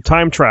time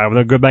travel.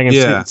 They'll go back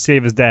and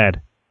save his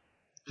dad.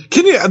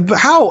 Can you?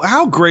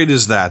 How great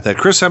is that? That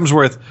Chris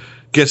Hemsworth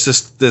gets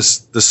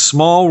this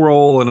small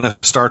role in a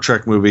Star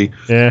Trek movie.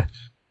 Yeah.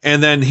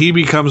 And then he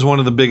becomes one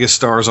of the biggest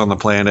stars on the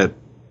planet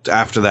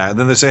after that. And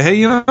then they say, hey,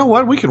 you know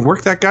what? We can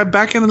work that guy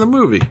back into the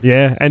movie.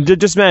 Yeah. And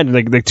just imagine,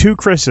 like two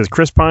Chris's,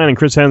 Chris Pine and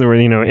Chris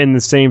Hemsworth, in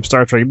the same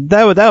Star Trek.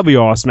 That would be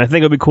awesome. I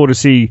think it would be cool to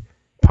see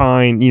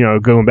Pine,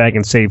 going back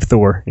and save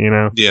Thor,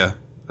 Yeah.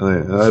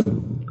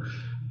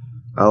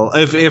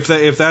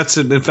 If that's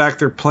in fact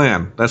their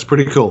plan, that's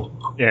pretty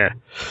cool. Yeah.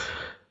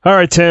 All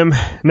right, Tim.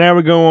 Now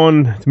we go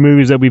on to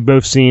movies that we've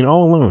both seen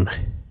all alone.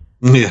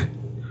 Yeah.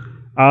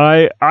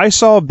 I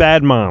saw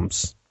Bad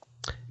Moms,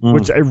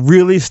 which I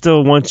really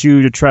still want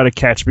you to try to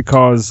catch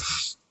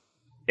because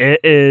it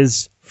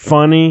is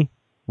funny,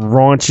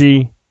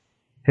 raunchy,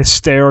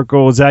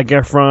 hysterical. Zac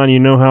Efron, you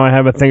know how I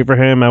have a thing for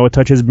him. I would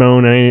touch his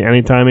bone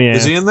anytime he asked.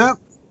 Is he in that?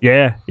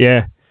 Yeah.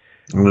 I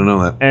don't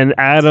know that. And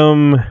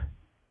Adam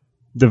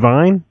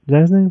Devine, is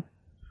that his name?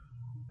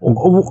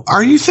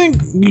 Are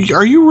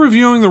you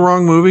reviewing the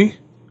wrong movie?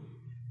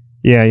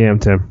 Yeah, I am,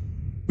 Tim.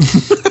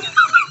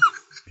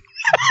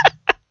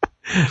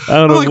 I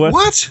don't know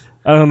what.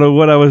 I don't know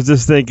what I was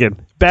just thinking.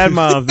 Bad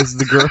Moms. This is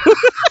the girl.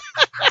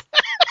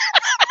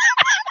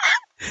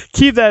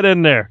 Keep that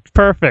in there.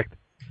 Perfect.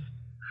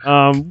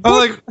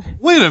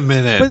 Wait a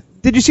minute.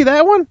 But did you see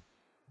that one?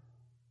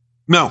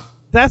 No.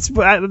 That's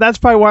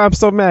probably why I'm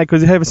so mad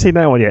because you haven't seen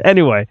that one yet.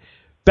 Anyway,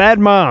 Bad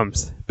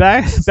Moms.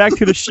 Back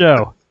to the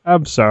show.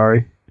 I'm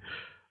sorry.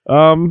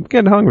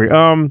 Getting hungry.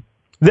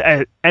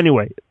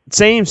 Anyway,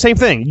 same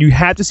thing. You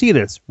have to see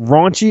this.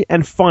 Raunchy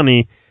and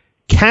funny.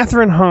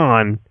 Catherine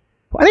Hahn.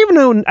 I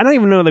don't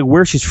even know like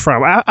where she's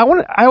from. I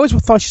always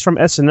thought she's from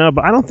SNL,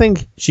 but I don't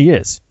think she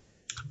is.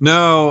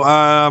 No.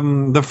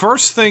 The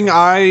first thing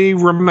I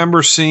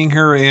remember seeing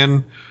her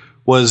in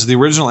was the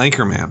original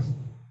Anchorman.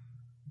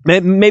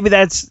 Maybe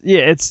that's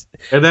It's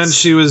and then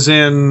she was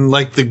in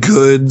like The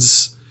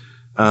Goods,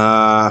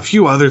 a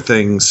few other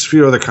things, a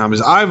few other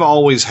comedies. I've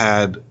always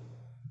had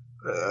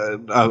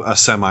a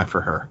semi for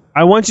her.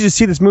 I want you to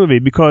see this movie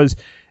because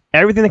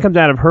everything that comes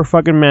out of her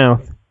fucking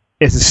mouth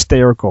is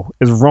hysterical.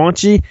 It's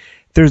raunchy.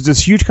 There's this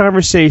huge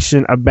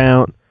conversation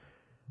about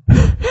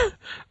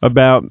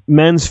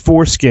men's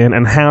foreskin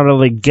and how to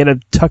like get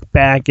it tucked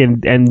back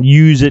and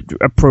use it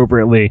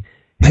appropriately.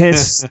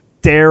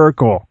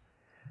 Hysterical.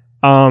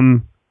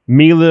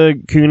 Mila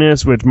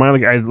Kunis, which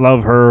I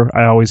love her.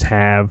 I always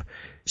have.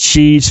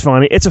 She's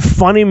funny. It's a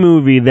funny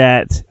movie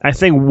that I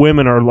think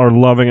women are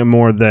loving it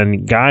more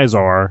than guys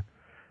are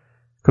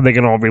because they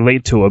can all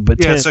relate to it. But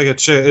yeah, it's like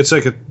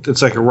a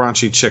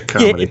raunchy chick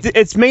comedy. Yeah,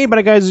 it's made by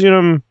the guys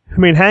who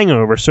made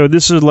Hangover, so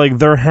this is like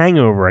their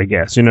Hangover, I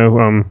guess.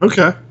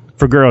 Okay.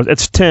 For girls,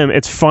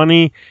 it's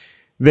funny.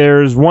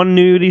 There's one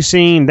nudity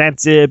scene,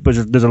 that's it.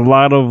 But there's a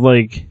lot of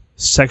like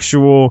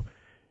sexual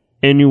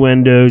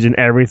innuendos and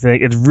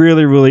everything. It's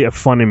really, really a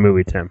funny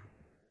movie, Tim.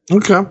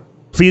 Okay.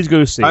 Please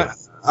go see it.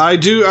 I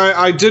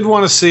did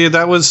want to see it.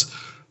 That was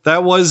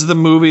the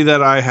movie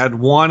that I had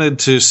wanted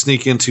to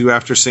sneak into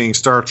after seeing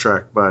Star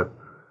Trek, but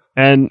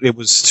it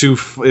was too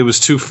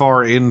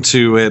far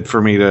into it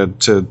for me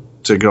to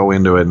go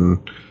into it,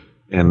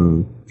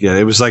 and yeah,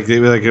 it was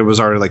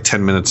already like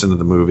 10 minutes into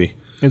the movie.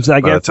 And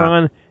Zac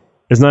Efron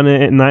is not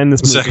in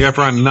this movie. Zac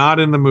Efron not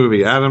in the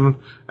movie. Adam,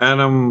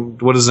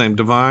 what is his name?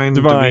 Devine,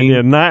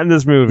 yeah, not in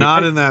this movie.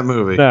 Not in that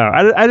movie. No,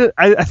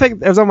 I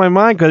think it was on my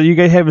mind because you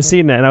guys haven't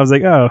seen that, and I was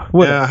like, oh,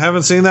 what? Yeah, I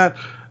haven't seen that.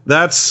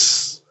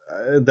 That's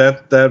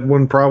that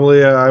one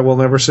probably I will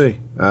never see.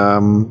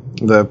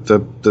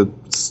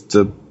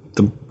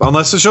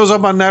 Unless it shows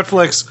up on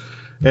Netflix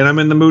and I'm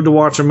in the mood to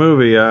watch a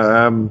movie.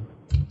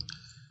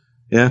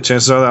 Yeah,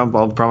 chances are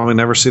I'll probably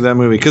never see that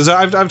movie because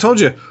I've told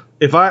you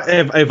if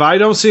I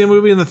don't see a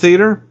movie in the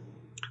theater,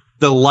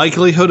 the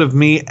likelihood of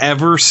me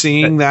ever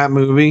seeing that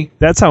movie.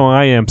 That's how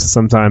I am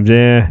sometimes.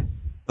 Yeah,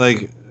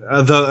 like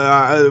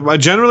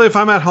generally if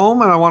I'm at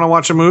home and I want to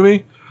watch a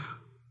movie.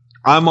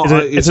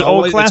 It's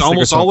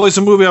almost always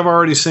a movie I've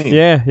already seen.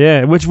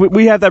 Yeah. Which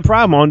we have that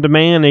problem on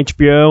demand,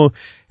 HBO.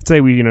 Say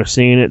we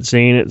seen it,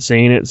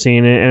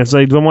 and it's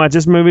like don't watch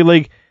this movie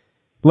like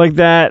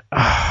that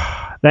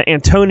that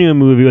Antonio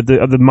movie of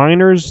the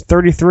miners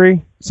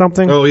 33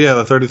 something. Oh yeah,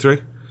 the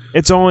 33.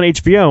 It's on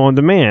HBO on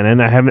demand,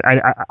 and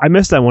I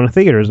missed that one in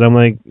theaters. I'm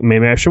like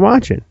maybe I should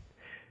watch it.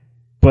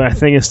 But I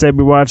think instead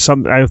we watched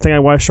something. I think I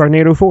watched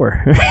Sharknado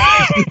 4.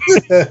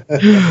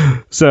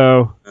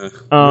 So,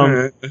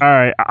 all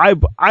right.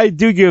 I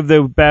do give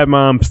the Bad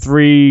Moms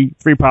three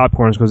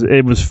popcorns because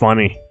it was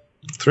funny.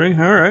 3,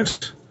 all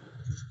right.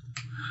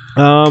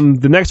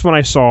 The next one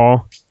I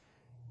saw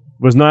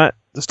was not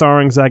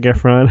starring Zac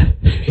Efron,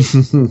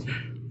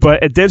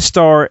 but it did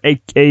star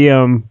a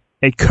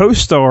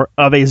co-star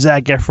of a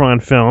Zac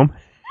Efron film.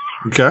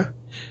 Okay.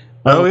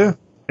 Oh yeah.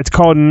 It's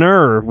called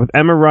Nerve with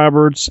Emma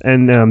Roberts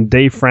and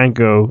Dave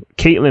Franco.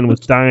 Caitlin was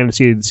dying to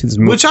see this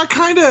movie, which I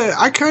kind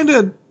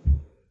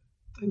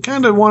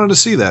of wanted to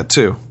see that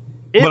too.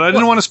 But I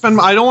didn't want to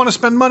spend. I don't want to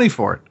spend money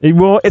for it.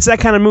 Well, it's that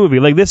kind of movie.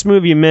 Like this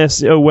movie, you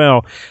miss. Oh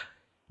well.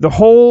 The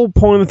whole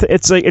point of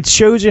it's like it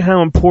shows you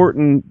how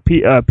important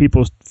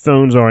people's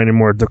phones are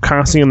anymore. They're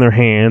constantly in their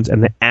hands,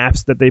 and the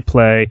apps that they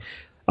play,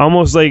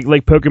 almost like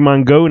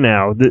Pokemon Go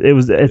now.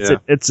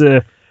 It's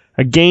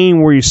a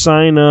game where you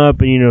sign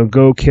up and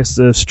go kiss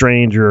a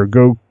stranger, or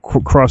go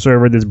cross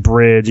over this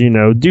bridge,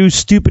 do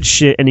stupid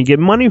shit, and you get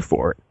money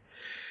for it.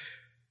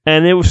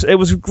 And it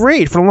was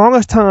great. For the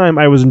longest time,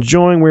 I was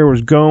enjoying where it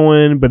was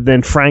going, but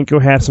then Franco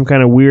had some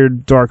kind of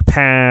weird dark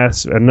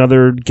past,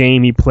 another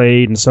game he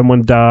played, and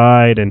someone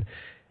died, and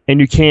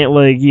you can't,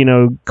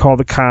 call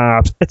the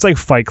cops. It's like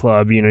Fight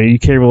Club, you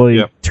can't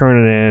really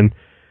turn it in.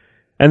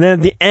 And then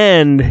at the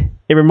end,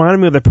 it reminded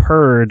me of The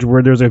Purge,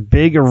 where there's a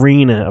big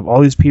arena of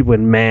all these people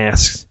in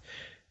masks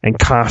and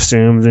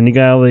costumes, and you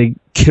gotta,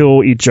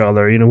 kill each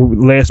other.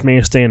 Last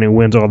man standing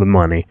wins all the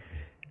money.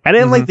 I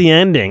didn't like the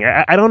ending.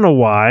 I don't know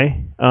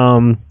why.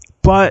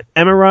 But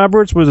Emma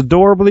Roberts was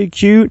adorably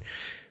cute.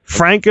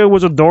 Franco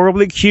was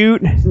adorably cute.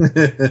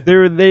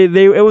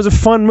 It was a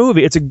fun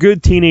movie. It's a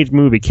good teenage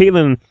movie.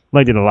 Caitlin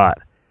liked it a lot.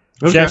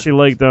 Okay. She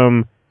actually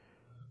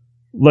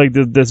liked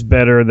this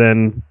better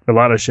than a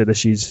lot of shit that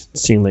she's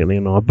seen lately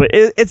and all. But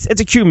it's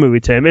a cute movie,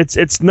 Tim.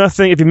 It's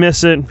nothing. If you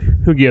miss it,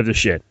 who gives a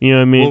shit? You know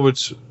what I mean?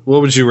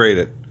 What would you rate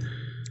it?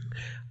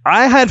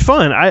 I had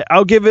fun.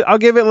 I'll give it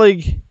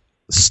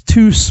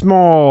 2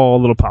 small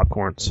little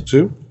popcorns.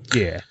 2?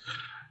 Yeah.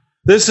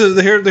 Here's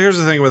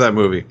the thing with that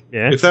movie.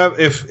 Yeah.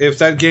 If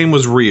that game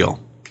was real,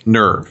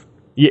 Nerve.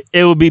 Yeah,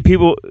 it will be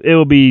people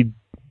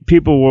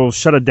will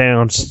shut it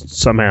down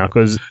somehow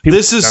because people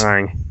are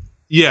dying.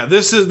 Yeah,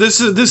 this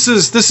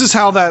is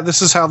how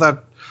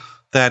that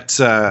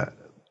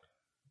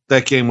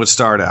game would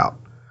start out.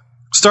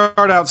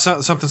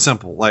 Something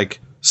simple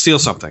like steal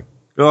something.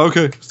 Oh,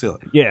 okay, steal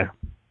it. Yeah.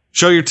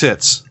 Show your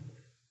tits.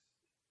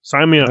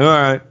 Sign me up. All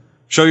right.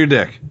 Show your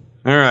dick.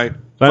 All right.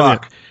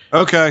 Fuck.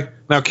 Okay.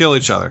 Now kill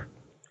each other.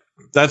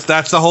 That's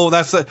the whole.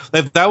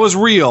 If that was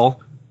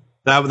real,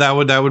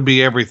 that would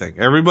be everything.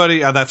 Everybody.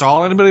 That's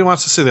all anybody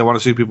wants to see. They want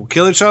to see people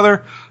kill each other.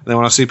 And they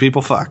want to see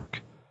people fuck.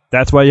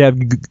 That's why you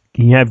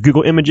have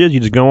Google Images.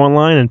 You just go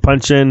online and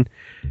punch in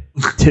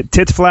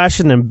tits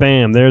flashing, and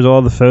bam, there's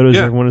all the photos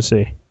you want to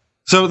see.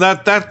 So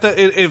if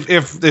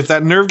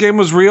that Nerve game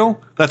was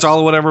real, that's all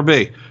it would ever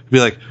be. It'd be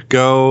like,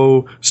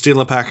 go steal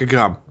a pack of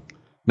gum.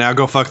 Now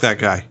go fuck that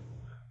guy.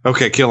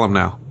 Okay, kill him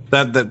now.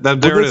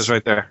 It is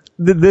right there.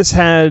 This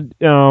had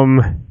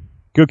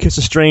go kiss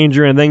a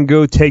stranger and then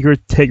go take her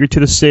to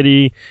the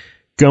city,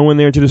 go in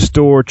there to the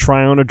store,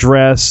 try on a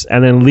dress,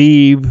 and then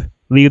leave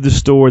the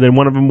store. Then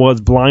one of them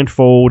was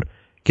blindfold,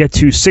 get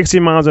to 60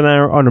 miles an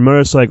hour on a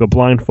motorcycle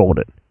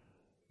blindfolded.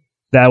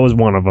 That was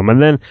one of them.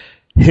 And then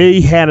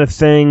he had a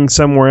thing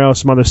somewhere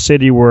else, some other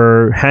city,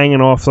 where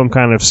hanging off some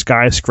kind of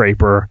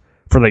skyscraper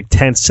for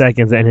 10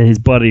 seconds, and his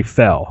buddy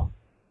fell.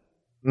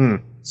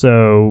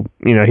 So,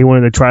 he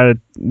wanted to try to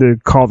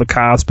call the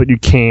cops, but you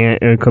can't,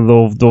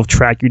 because they'll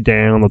track you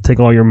down, they'll take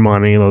all your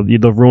money,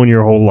 they'll ruin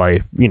your whole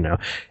life,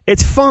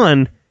 It's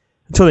fun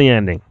until the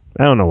ending.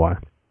 I don't know why.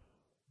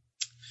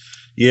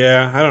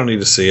 Yeah, I don't need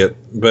to see it.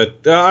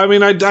 But,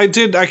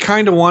 I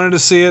kind of wanted to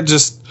see it,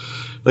 just,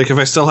 if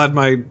I still had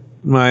my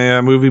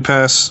movie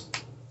pass.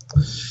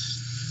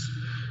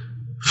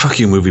 Fuck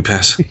you, Movie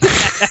Pass.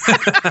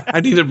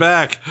 I need it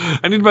back.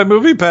 I need my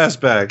Movie Pass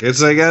back.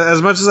 It's like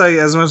as much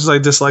as I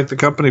dislike the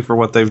company for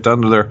what they've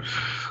done to their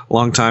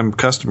longtime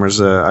customers,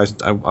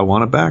 I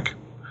want it back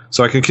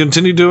so I can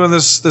continue doing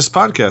this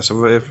podcast.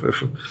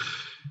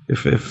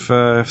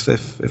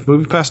 If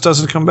Movie Pass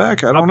doesn't come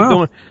back, I don't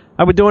know.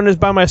 I've been doing this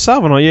by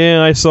myself, and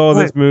I saw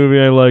this movie,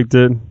 I liked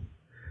it.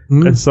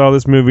 I saw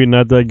this movie,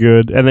 not that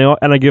good, and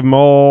I give them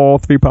all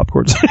 3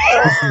 popcorns.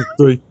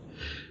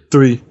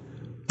 Three.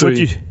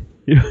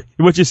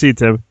 What'd you see,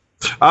 Tim?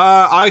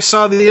 I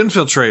saw The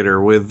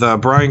Infiltrator with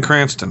Bryan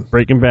Cranston.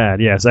 Breaking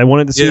Bad, yes. I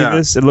wanted to see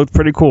this. It looked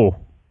pretty cool.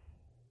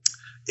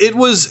 It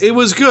was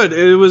good.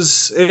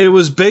 It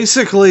was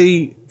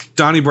basically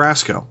Donnie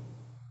Brasco.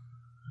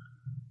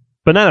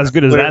 But not as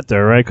good as that, though,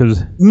 right?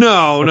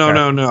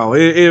 No.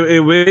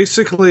 It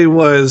basically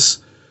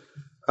was.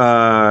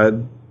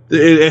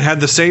 It had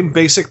the same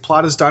basic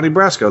plot as Donnie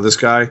Brasco. This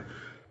guy,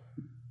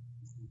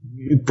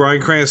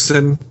 Bryan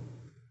Cranston,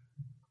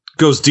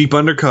 goes deep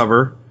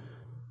undercover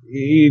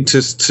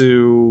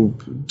into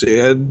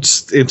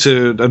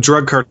a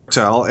drug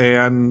cartel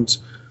and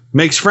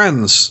makes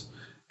friends,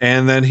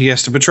 and then he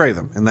has to betray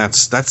them, and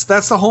that's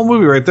the whole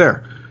movie right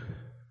there.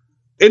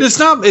 It's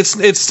not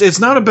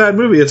a bad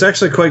movie. It's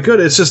actually quite good.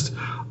 It's just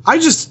I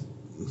just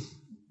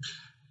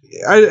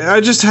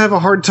have a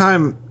hard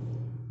time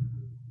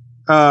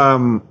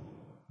buying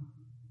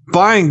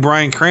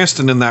Bryan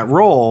Cranston in that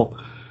role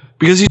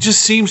because he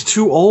just seems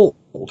too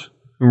old.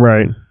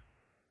 Right.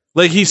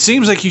 He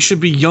seems like he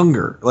should be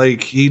younger.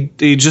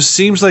 He just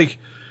seems like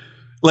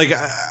like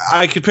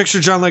I could picture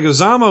John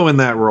Leguizamo in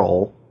that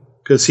role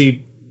because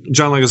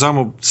John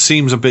Leguizamo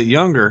seems a bit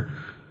younger,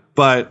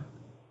 but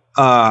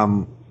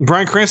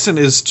Bryan Cranston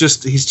he's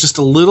just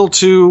a little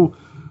too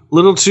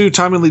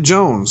Tommy Lee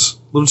Jones,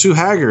 a little too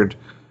haggard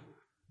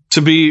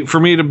for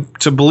me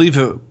to believe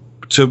him.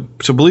 To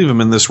believe him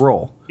in this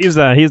role, he's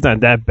not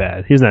that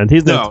bad. He's not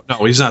he's not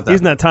that.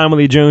 He's not Tommy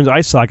Lee Jones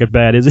eye socket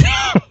bad, is he?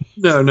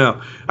 No.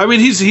 I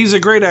mean, he's a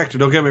great actor.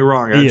 Don't get me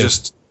wrong.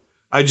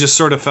 I just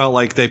sort of felt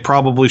like they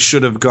probably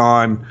should have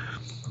gone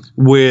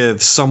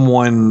with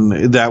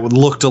someone that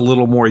looked a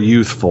little more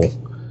youthful.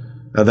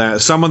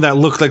 Someone that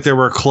looked like they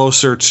were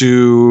closer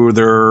to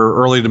their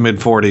early to mid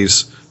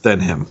 40s than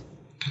him.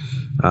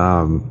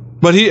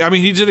 But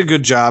he did a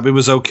good job. It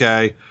was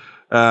okay.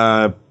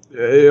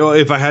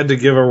 If I had to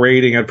give a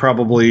rating, I'd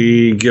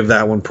probably give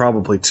that one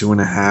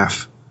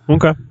 2.5.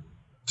 Okay.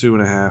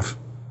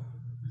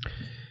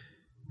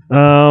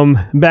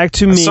 2.5. Back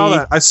to me.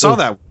 I saw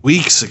that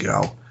weeks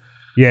ago.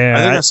 Yeah.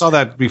 I think I saw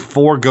that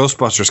before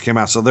Ghostbusters came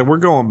out. So we're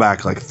going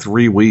back like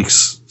 3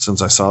 weeks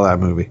since I saw that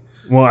movie.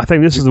 Well, I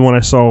think this is the one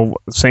I saw at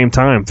the same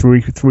time,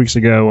 3 weeks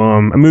ago.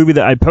 A movie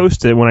that I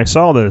posted when I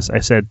saw this. I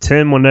said,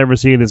 Tim will never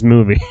see this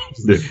movie.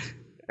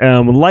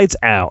 Lights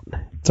Out.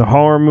 It's a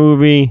horror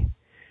movie.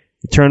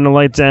 You turn the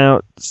lights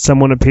out,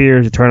 someone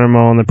appears, you turn them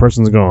on, the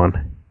person's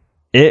gone.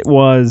 I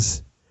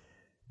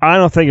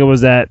don't think it was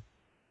that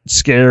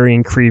scary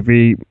and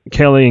creepy.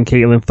 Kelly and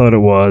Caitlin thought it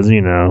was,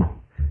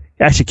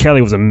 Actually,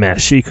 Kelly was a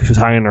mess. She was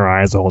hiding her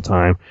eyes the whole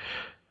time.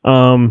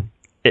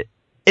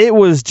 It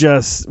was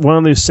just one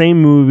of those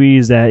same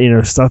movies that,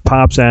 stuff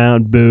pops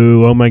out,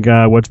 boo, oh my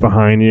God, what's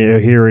behind you?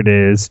 Here it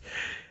is.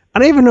 I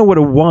don't even know what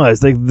it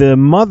was. Like, the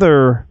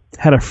mother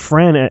had a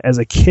friend as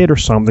a kid or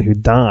something who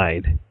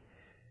died.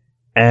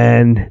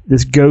 And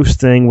this ghost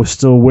thing was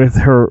still with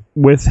her,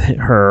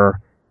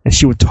 and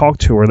she would talk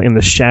to her in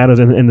the shadows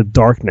and in the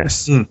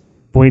darkness. But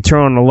when you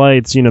turn on the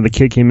lights, the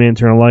kid came in,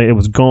 turned on the light, it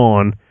was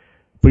gone.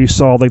 But you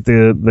saw like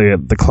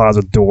the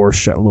closet door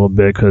shut a little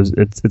bit because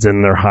it's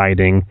in there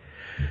hiding.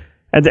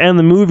 At the end of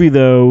the movie,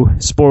 though,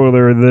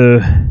 spoiler,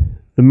 the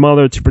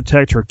mother, to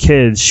protect her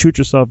kids, shoots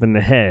herself in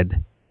the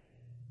head,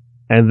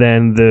 and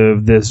then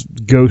this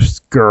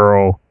ghost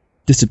girl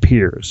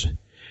disappears.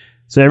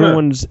 So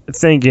everyone's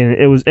thinking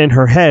it was in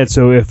her head,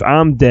 so if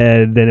I'm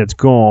dead, then it's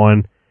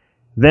gone.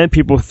 Then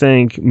people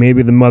think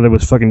maybe the mother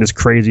was fucking just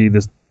crazy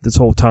this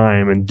whole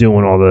time and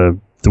doing all the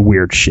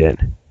weird shit.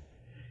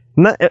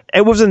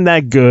 It wasn't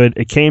that good.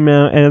 It came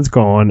out and it's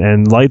gone,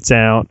 and Lights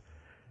Out.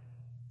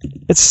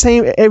 It's the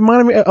same. It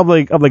reminded me of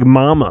like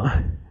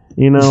Mama,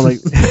 like.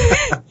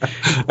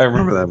 I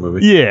remember that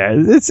movie. Yeah,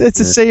 it's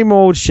the same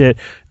old shit.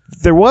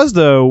 There's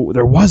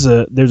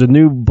a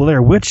new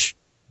Blair Witch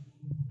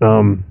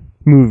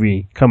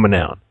movie coming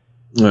out.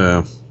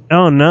 Yeah.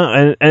 Oh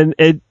no, and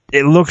it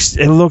gave me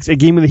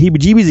the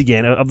heebie-jeebies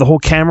again of the whole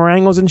camera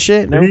angles and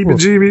shit.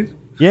 Heebie-jeebies.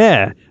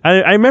 Yeah,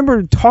 I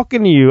remember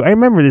talking to you. I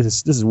remember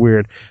this is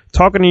weird.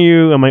 Talking to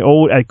you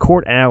at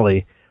Court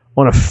Alley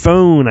on a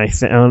phone.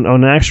 On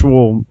an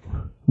actual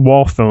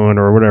wall phone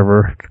or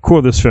whatever,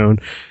 cordless phone,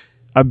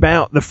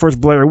 about the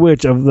first Blair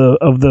Witch of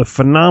the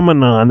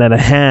phenomenon that I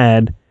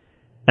had.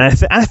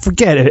 And I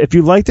forget if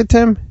you liked it,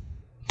 Tim.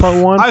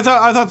 Part 1? I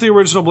thought the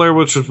original Blair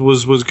Witch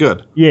was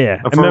good.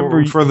 Yeah, I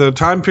remember for the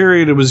time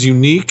period it was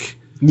unique.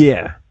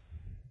 Yeah,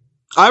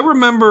 I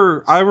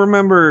remember.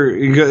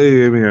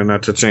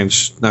 Not to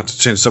change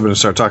subject and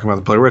start talking about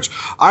the Blair Witch.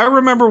 I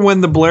remember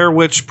when the Blair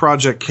Witch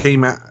Project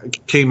came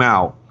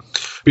out.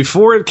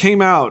 Before it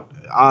came out,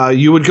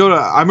 you would go to.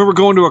 I remember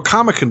going to a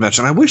comic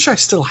convention. I wish I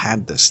still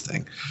had this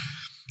thing.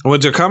 I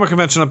went to a comic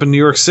convention up in New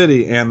York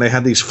City, and they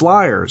had these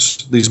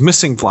flyers, these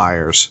missing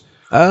flyers.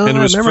 Oh, and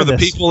it was for the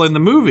people in the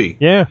movie.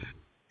 Yeah.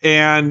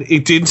 And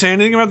it didn't say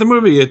anything about the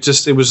movie. It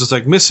was just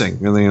like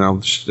missing. And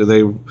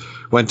they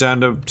went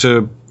down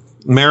to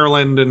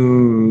Maryland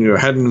and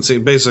hadn't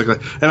seen basically.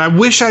 And I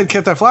wish I'd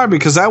kept that flyer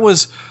because that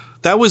was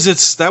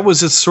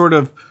its sort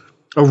of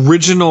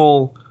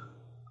original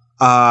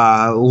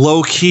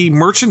low key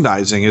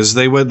merchandising. Is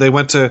they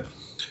went to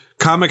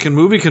comic and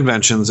movie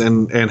conventions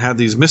and had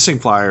these missing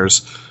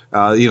flyers,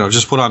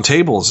 just put on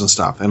tables and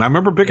stuff. And I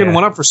remember picking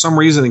one up for some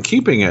reason and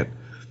keeping it.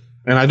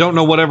 And I don't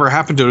know whatever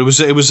happened to it.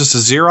 It was just a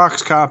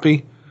Xerox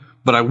copy,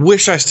 but I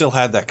wish I still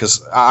had that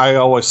because I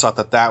always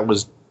thought that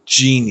was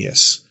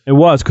genius. It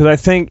was because I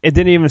think it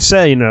didn't even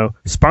say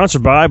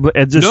sponsored by, but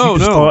it just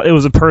thought it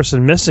was a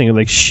person missing.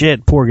 Like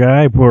shit, poor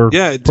guy, poor girl.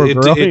 It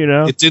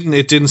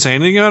didn't say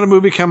anything about a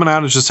movie coming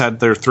out. It just had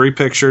their 3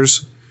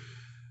 pictures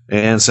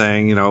and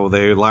saying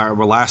they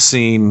were last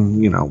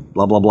seen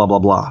blah blah blah blah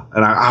blah.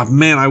 And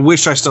I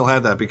wish I still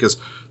had that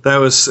because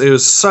it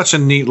was such a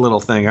neat little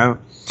thing.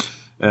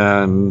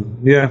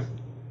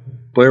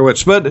 Blair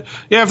Witch. But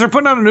yeah, if they're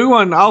putting out a new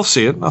one, I'll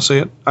see it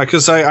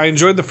because I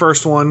enjoyed the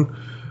first one.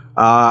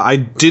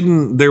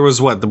 There was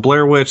the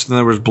Blair Witch, then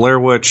there was Blair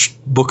Witch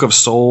Book of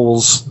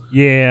Souls.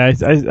 Yeah,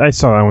 I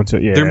saw that one too.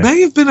 Yeah, there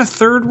may have been a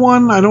third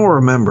one. I don't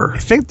remember. I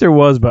think there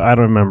was, but I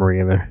don't remember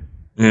either.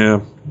 Yeah,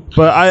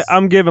 But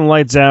I'm giving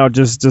Lights Out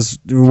just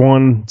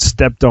one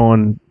stepped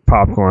on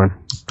popcorn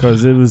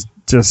because it was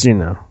just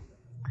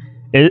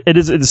it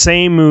is the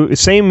same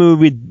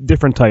movie,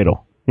 different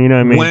title. You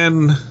know what I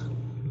mean?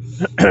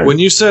 When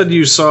you said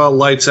you saw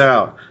Lights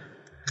Out,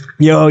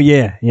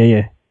 yeah.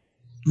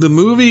 The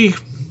movie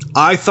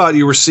I thought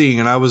you were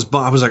seeing, and I was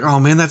like, oh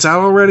man, that's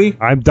out already.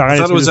 I'm dying. I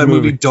thought it was that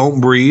movie Don't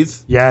Breathe.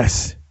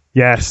 Yes,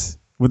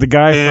 with the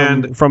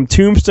guy from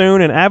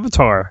Tombstone and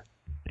Avatar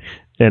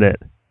in it.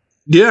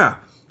 Yeah.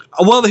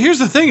 Well, here's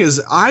the thing: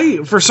 is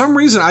for some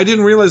reason I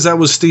didn't realize that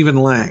was Stephen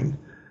Lang.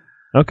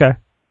 Okay.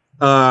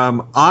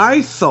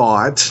 I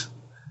thought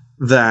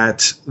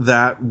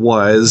that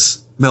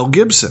was Mel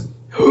Gibson.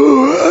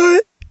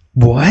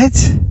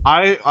 What?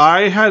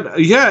 I had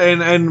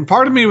and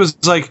part of me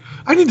was like,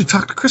 I need to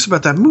talk to Chris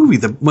about that movie.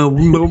 The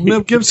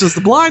Mel Gibson's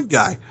the blind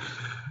guy.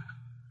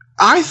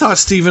 I thought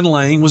Stephen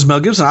Lang was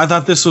Mel Gibson. I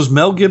thought this was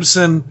Mel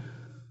Gibson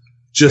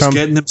just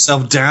getting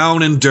himself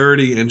down and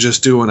dirty and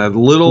just doing a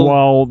little.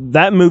 Well,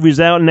 that movie's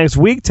out next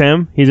week,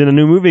 Tim. He's in a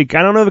new movie.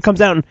 I don't know if it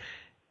comes out.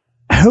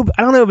 I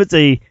don't know if it's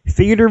a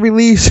theater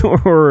release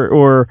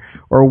or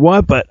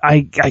what, but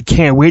I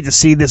can't wait to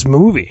see this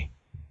movie.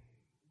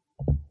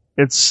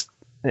 It's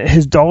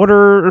his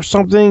daughter or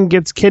something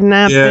gets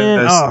kidnapped.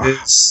 Yeah, I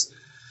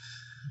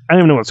don't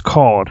even know what it's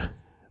called,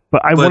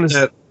 but I want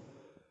to.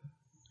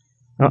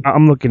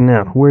 I'm looking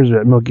now. Where's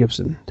that? Mel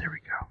Gibson. There we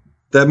go.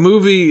 That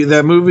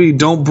movie,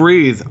 Don't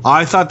Breathe.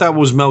 I thought that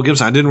was Mel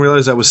Gibson. I didn't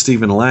realize that was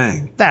Stephen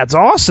Lang. That's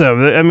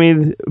awesome. I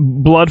mean,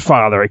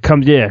 Bloodfather. It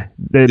comes. Yeah.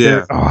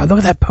 Oh, look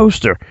at that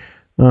poster.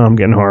 Oh, I'm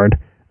getting hard.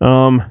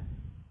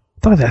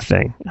 Look at that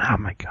thing. Oh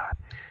my god.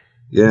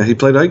 Yeah, he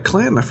played Ike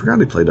Clanton. I forgot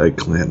he played Ike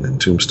Clanton in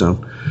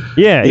Tombstone.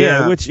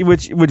 Yeah. Which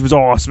was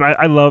awesome.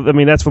 I love. I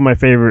mean, that's one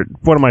of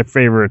my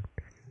favorite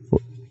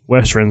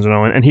westerns and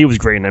all. And he was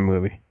great in that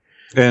movie.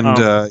 And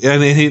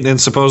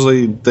and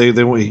supposedly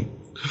they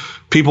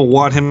people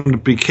want him to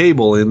be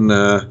Cable in.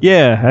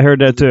 Yeah, I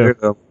heard that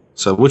too.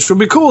 So, which would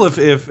be cool if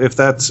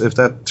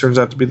that turns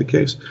out to be the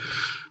case.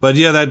 But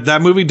yeah,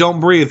 that movie Don't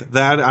Breathe.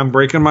 That I'm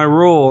breaking my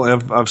rule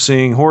of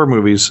seeing horror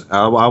movies.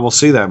 I will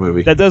see that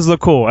movie. That does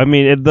look cool. I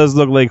mean, it does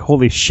look like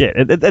holy shit.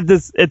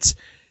 It's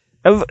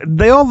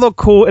they all look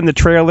cool in the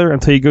trailer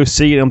until you go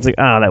see it. And I'm like,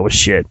 that was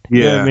shit.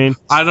 You know what I mean?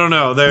 I don't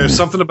know. There's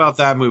something about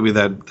that movie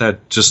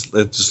that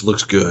just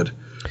looks good.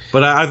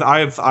 But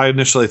I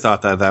initially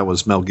thought that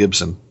was Mel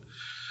Gibson.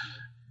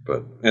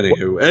 But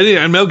anywho,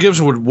 and Mel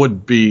Gibson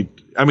would be.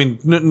 I mean,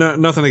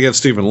 nothing against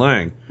Stephen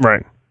Lang,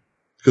 right?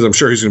 Because I'm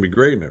sure he's going to be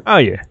great in it. Oh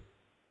yeah.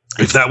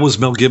 If that was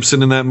Mel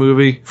Gibson in that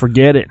movie,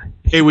 forget it.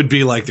 It would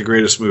be like the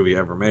greatest movie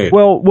ever made.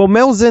 Well,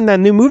 Mel's in that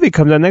new movie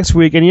comes out next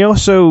week, and he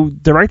also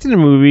directed a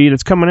movie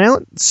that's coming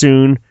out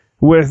soon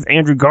with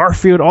Andrew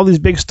Garfield, all these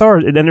big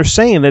stars, and then they're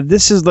saying that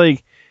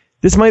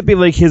this might be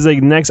like his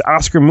next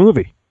Oscar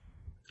movie.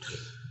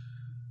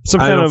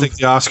 I don't think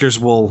the Oscars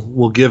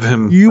will give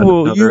him. You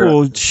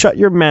will shut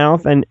your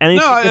mouth and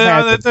anything.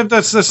 No,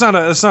 that's not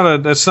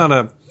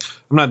a.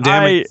 I'm not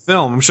damning the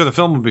film. I'm sure the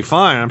film will be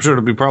fine. I'm sure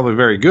it'll be probably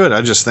very good.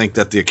 I just think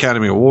that the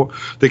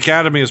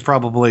Academy is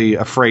probably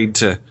afraid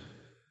to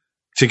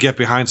get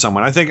behind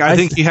someone. I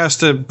think he has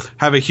to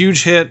have a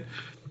huge hit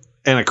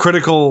and a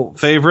critical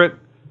favorite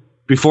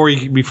before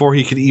they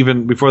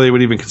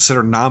would even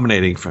consider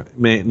nominating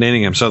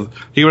him. So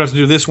he would have to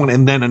do this one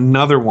and then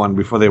another one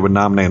before they would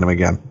nominate him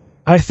again.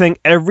 I think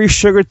every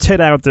sugar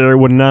tit out there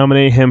would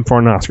nominate him for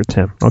an Oscar,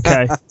 Tim.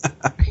 Okay.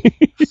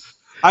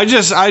 I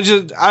just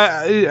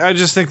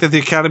think that the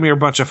Academy are a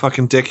bunch of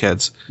fucking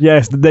dickheads.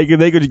 Yes, they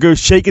could go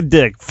shake a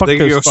dick. Fuck they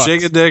could go fucks.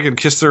 Shake a dick and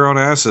kiss their own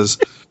asses.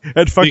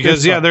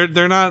 Because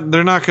they're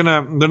not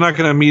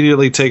gonna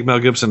immediately take Mel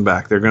Gibson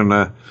back. They're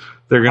gonna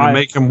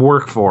make him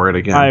work for it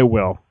again. I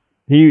will.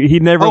 He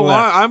never. Oh,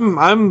 left.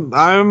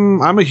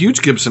 I'm a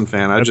huge Gibson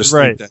fan. I just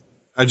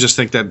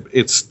think that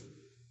it's.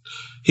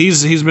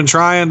 He's been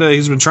trying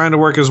to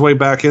work his way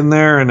back in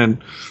there,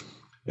 and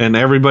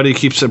everybody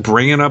keeps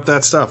bringing up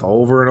that stuff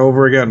over and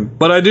over again.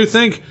 But I do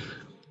think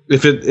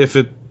if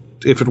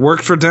it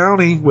worked for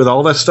Downey with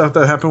all that stuff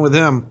that happened with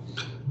him,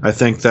 I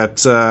think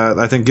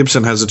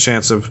Gibson has a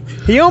chance of.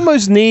 He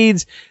almost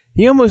needs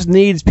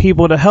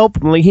people to help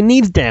him. Like he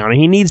needs Downey.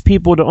 He needs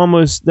people to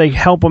almost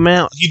help him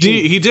out.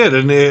 He did,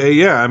 and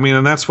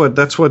and that's what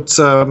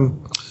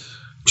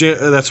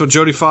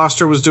Jodie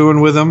Foster was doing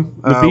with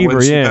him. The Beaver,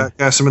 when she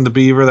cast him in The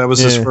Beaver. That was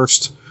his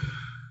first.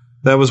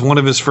 That was one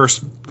of his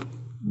first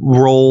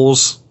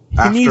roles.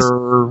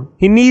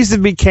 He needs to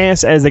be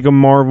cast as a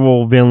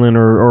Marvel villain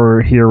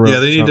or hero.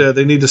 Yeah,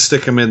 they need to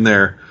stick him in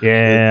there.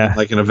 Yeah,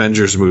 like an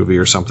Avengers movie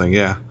or something.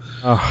 Yeah.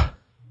 Oh.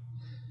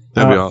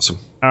 That'd be awesome.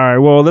 All right,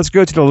 well, let's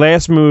go to the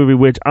last movie,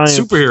 which I am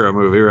superhero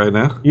movie right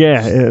now.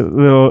 Yeah, a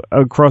little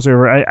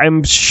crossover.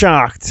 I'm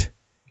shocked.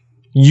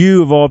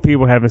 You, of all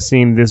people, haven't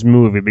seen this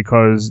movie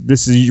because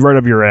this is right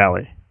up your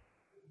alley.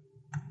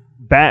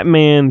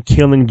 Batman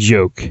Killing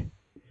Joke,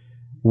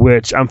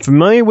 which I'm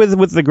familiar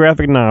with the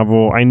graphic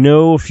novel. I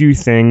know a few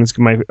things.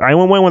 I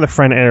went with a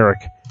friend, Eric,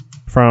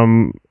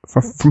 from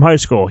high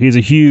school. He's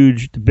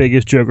the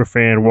biggest Joker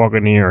fan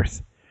walking the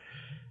earth.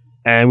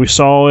 and we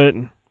saw it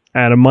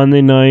at a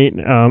Monday night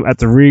at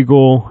the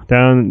Regal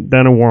down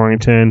in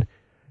Warrington.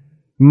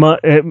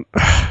 I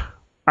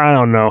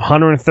don't know,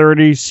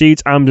 130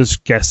 seats. I'm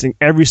just guessing.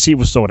 Every seat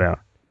was sold out.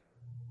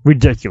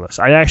 Ridiculous.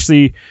 I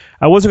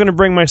wasn't going to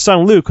bring my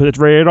son Luke because it's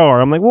rated R.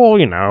 I'm like, well,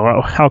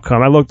 how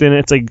come? I looked in it.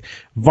 It's like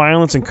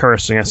violence and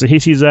cursing. I said, he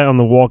sees that on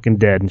The Walking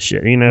Dead and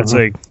shit. It's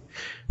like,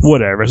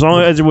 whatever. As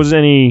long as it was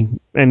any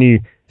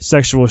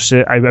sexual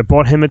shit. I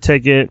bought him a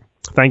ticket.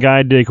 Thank God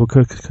I did.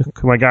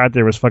 When I got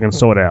there, it was fucking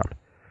sold out.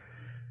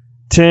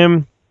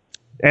 Tim,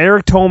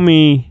 Eric told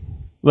me,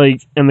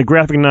 like, in the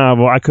graphic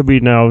novel, I could be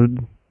now,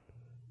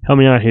 help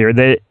me out here,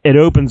 that it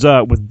opens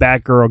up with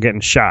Batgirl getting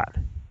shot.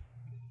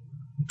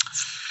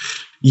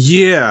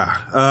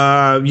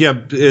 Yeah.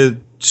 It's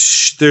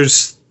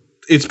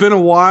been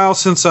a while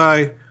since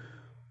I've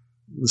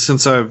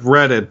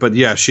read it, but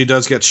yeah, she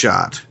does get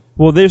shot.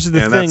 Well, this is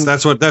the thing.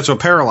 That's what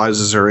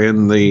paralyzes her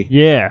in the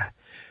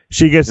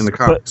she gets in the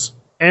comics.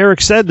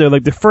 Eric said though,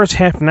 like the first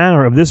half an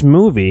hour of this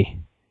movie,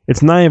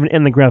 it's not even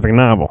in the graphic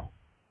novel.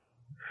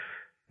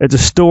 It's a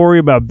story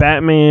about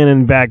Batman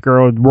and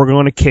Batgirl working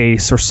on a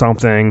case or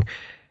something.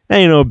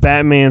 And,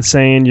 Batman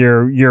saying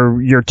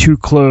you're too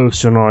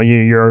close and all,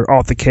 you're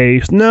off the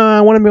case. No,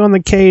 I want to be on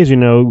the case,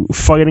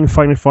 fighting.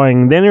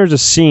 Then there's a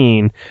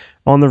scene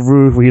on the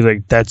roof where he's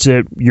like, that's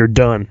it, you're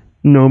done.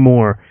 No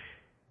more.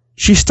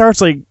 She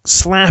starts, like,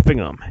 slapping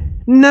him.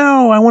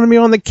 No, I want to be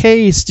on the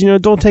case.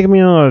 Don't take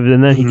me off.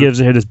 And then he gives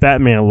her this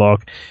Batman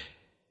look.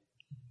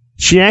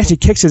 She actually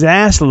kicks his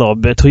ass a little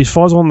bit till he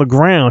falls on the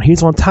ground.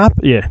 She's on top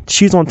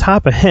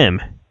of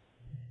him.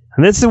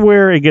 And this is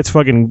where it gets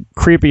fucking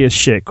creepy as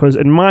shit. Because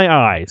in my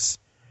eyes,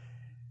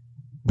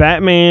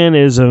 Batman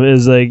is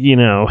like,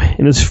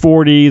 in his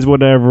 40s,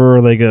 whatever,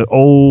 like an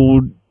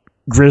old,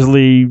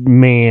 grizzly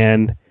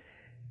man.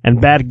 And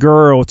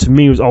Batgirl, to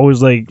me, was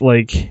always like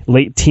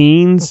late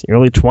teens,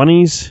 early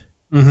 20s.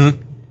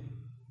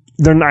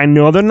 Mm-hmm. I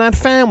know they're not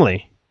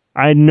family.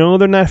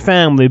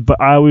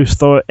 But I always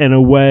thought, in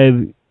a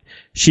way,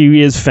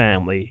 she is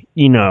family.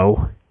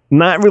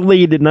 Not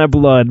related, not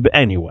blood, but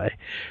anyway.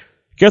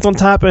 Gets on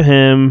top of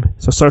him,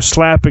 so starts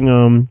slapping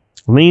him,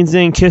 leans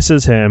in,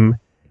 kisses him,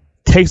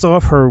 takes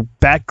off her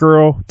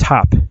Batgirl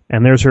top,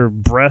 and there's her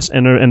breast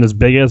and this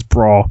big ass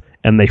bra,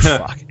 and they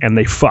fuck.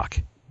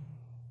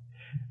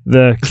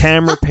 The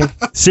camera,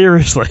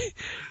 seriously,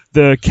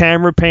 the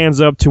camera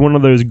pans up to one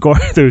of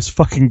those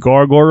fucking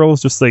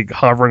gargoyles, just like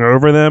hovering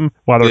over them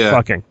while they're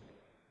fucking.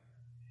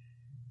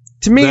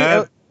 To me,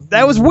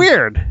 that was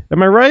weird.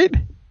 Am I right?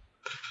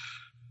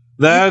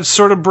 That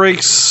sort of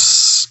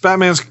breaks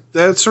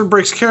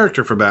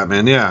character for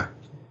Batman, yeah.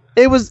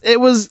 It was,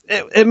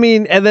 and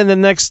then the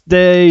next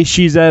day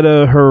she's at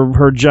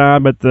her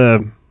job at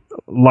the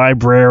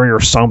library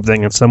or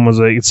something, and someone's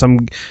like, some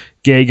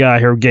gay guy,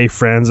 her gay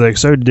friend's like,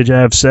 so did you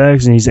have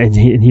sex? And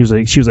he was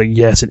like, she was like,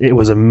 yes, and it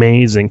was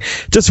amazing.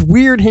 Just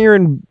weird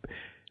hearing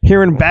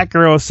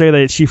Batgirl say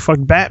that she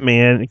fucked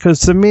Batman,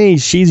 because to me,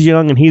 she's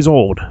young and he's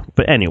old.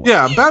 But anyway.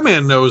 Yeah,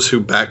 Batman knows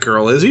who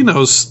Batgirl is. He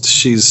knows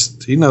she's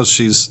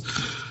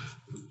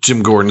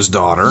Jim Gordon's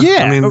daughter.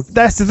 Yeah, I mean,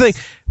 that's the thing.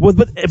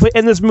 But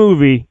in this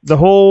movie,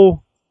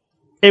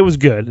 it was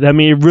good. I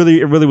mean, it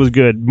really was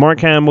good. Mark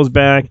Hamill's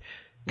back,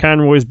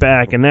 Conroy's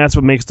back, and that's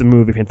what makes the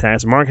movie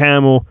fantastic. Mark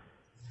Hamill,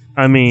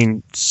 I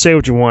mean, say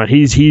what you want,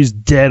 he's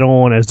dead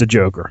on as the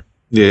Joker.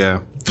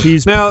 Yeah,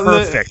 he's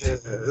perfect.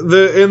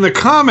 In the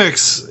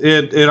comics,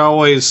 it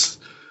always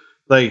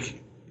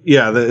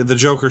the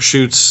Joker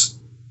shoots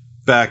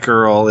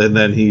Batgirl, and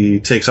then he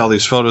takes all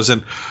these photos,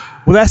 and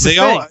well, that's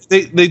the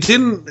thing. They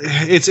didn't.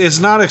 It's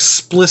not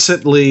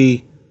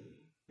explicitly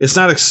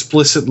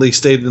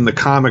stated in the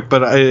comic,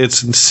 but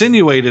it's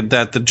insinuated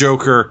that the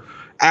Joker,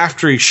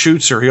 after he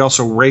shoots her, he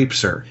also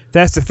rapes her.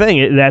 That's the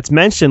thing. That's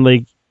mentioned.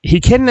 Like, he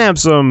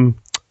kidnaps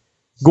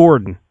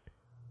Gordon.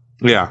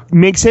 Yeah.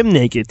 Makes him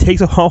naked.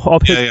 Takes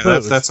off his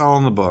clothes. That's all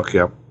in the book.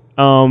 Yep.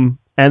 And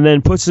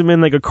then puts him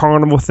in like a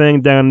carnival thing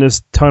down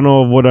this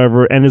tunnel of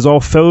whatever, and is all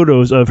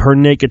photos of her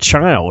naked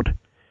child.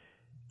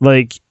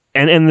 Like,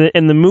 and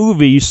in the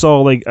movie, you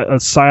saw like a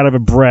side of a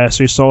breast,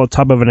 or you saw the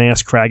top of an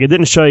ass crack. It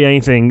didn't show you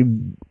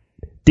anything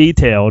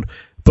detailed,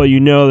 but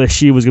you know that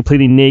she was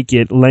completely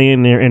naked,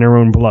 laying there in her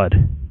own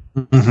blood.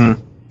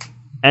 Mm-hmm.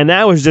 And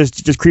that was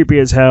just creepy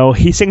as hell.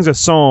 He sings a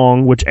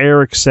song, which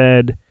Eric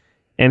said,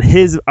 in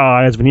his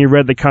eyes, when he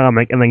read the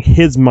comic, and in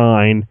his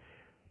mind,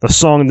 the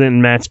song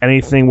didn't match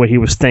anything what he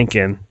was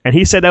thinking. And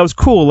he said that was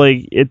cool.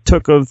 Like, it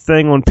took a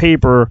thing on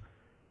paper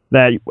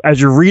that,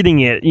 as you're reading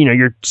it,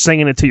 you're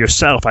singing it to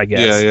yourself, I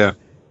guess. Yeah.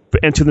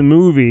 But into the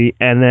movie,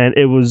 and then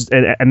it was,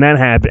 and that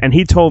happened. And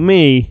he told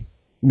me,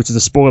 which is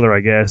a spoiler, I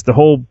guess,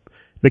 the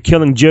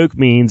killing joke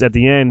means at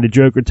the end, the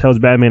Joker tells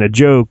Batman a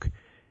joke,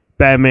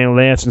 Batman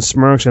laughs and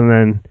smirks, and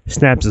then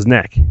snaps his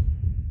neck.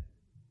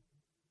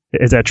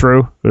 Is that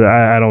true?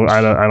 I don't.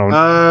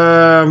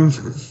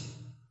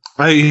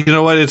 You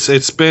know what?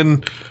 It's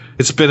been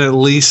at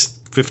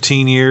least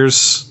 15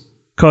 years.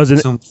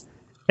 Because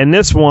in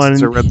this one,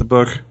 since I read the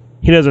book,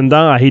 he doesn't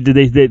die. He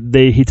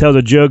tells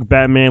a joke.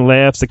 Batman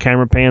laughs. The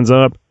camera pans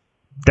up.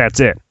 That's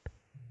it.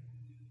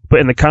 But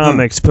in the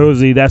comics,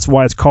 supposedly that's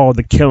why it's called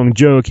the Killing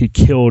Joke. He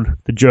killed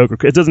the Joker.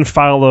 It doesn't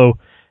follow.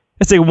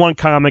 It's like one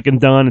comic and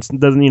done. It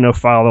doesn't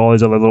follow all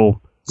these other little.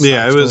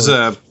 Yeah, it was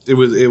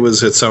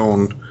its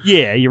own.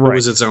 Yeah, you're right. It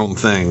was its own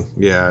thing.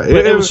 Yeah,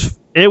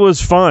 it was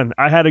fun.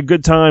 I had a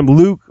good time.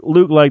 Luke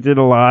liked it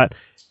a lot.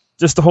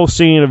 Just the whole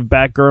scene of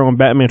Batgirl and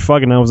Batman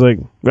fucking. I was like,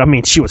 I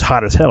mean, she was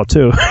hot as hell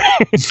too.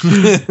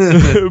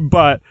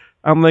 But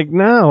I'm like,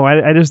 no,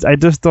 I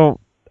just don't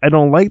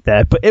like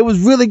that. But it was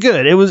really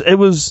good. It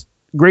was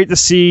great to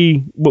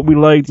see what we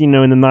liked, in the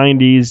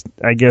 90s,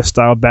 I guess,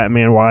 style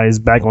Batman wise,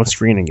 back on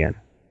screen again.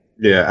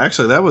 Yeah,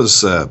 actually, that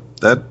was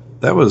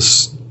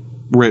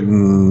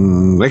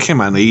written. That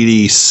came out in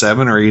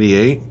 87 or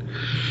 88.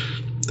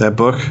 That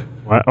book.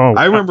 Oh,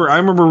 I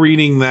remember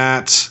reading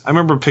that. I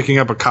remember picking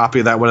up a copy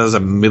of that when I was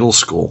in middle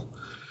school.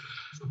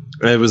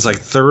 It was like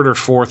third or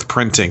fourth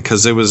printing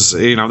because it was,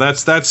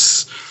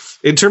 that's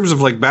in terms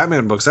of like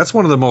Batman books. That's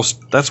one of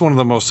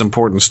the most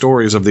important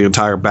stories of the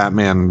entire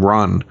Batman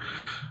run.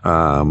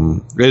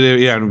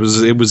 It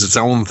was its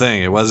own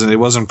thing. It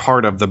wasn't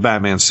part of the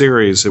Batman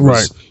series. It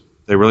was. Right.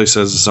 It really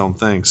says its own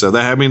thing. So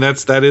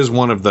that is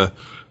one of the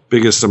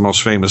biggest and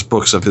most famous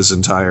books of his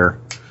entire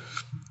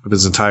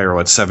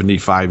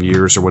 75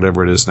 years or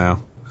whatever it is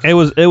now. It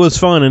was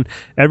fun, and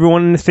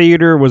everyone in the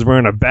theater was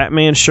wearing a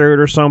Batman shirt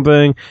or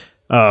something,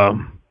 a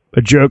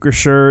Joker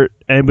shirt.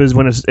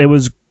 It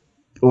was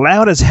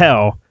loud as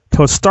hell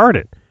till it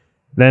started.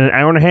 Then an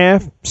hour and a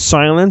half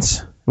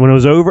silence. When it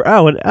was over,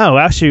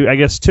 actually, I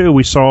guess too,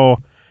 we saw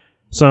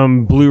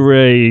some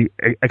Blu-ray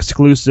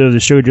exclusives that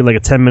showed you like a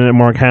 10-minute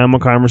Mark Hamill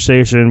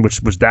conversation,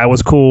 which was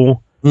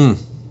cool. And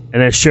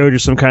it showed you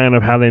some kind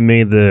of how they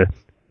made the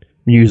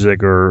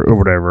music or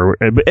whatever.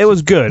 But it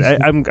was good.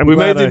 We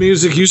made the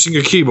music using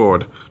a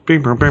keyboard.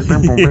 It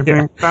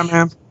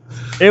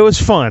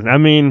was fun. I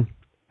mean,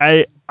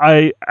 I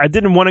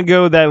didn't want to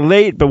go that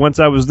late, but once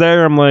I was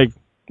there, I'm like,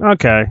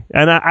 okay.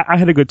 And I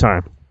had a good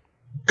time.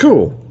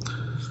 Cool.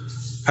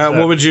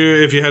 What would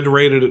you, if you had to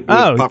rate it?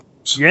 Yeah,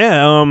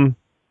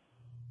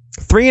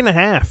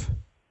 3.5.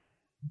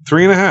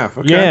 3.5.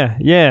 Okay.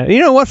 Yeah. You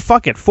know what?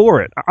 Fuck it.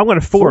 4 it. I'm going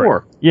to 4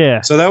 it. Yeah.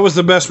 So that was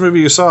the best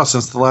movie you saw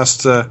since the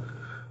last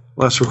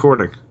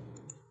recording.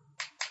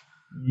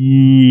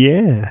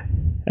 Yeah.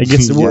 I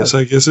guess it was. Yes,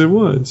 I guess it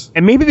was.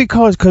 And maybe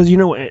because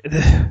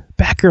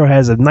Batgirl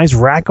has a nice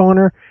rack on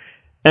her,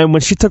 and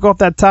when she took off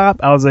that top,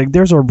 I was like,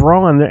 "There's her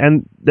bra," and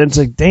then it's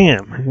like,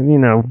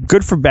 "Damn,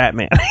 good for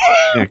Batman."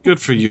 Yeah,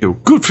 good for you.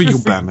 Good for you,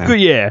 Batman.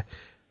 Good, yeah.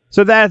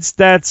 So is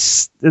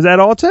that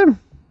all, Tim?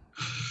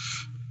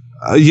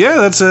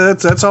 Yeah,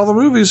 that's all the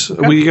movies.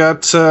 Okay. We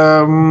got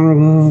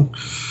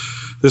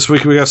this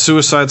week. We got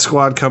Suicide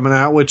Squad coming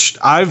out, which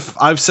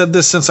I've said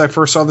this since I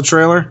first saw the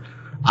trailer.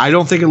 I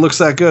don't think it looks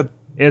that good.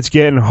 It's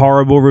getting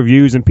horrible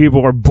reviews, and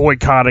people are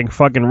boycotting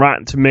fucking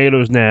Rotten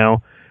Tomatoes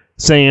now,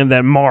 saying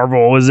that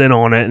Marvel is in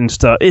on it and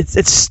stuff.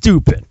 It's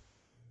stupid.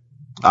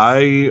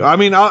 I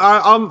mean,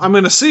 I'm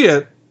going to see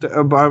it.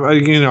 I'm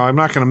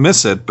not going to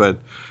miss it. But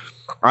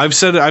I've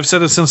said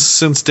it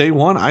since day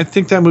one. I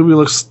think that movie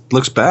looks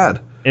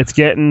bad. It's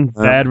getting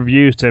bad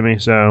reviews, Timmy.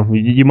 So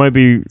you might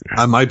be.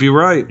 I might be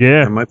right.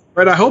 Yeah, I might be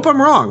right. I hope I'm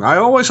wrong. I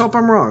always hope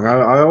I'm wrong.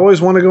 I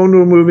always want to go into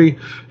a movie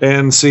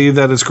and see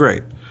that it's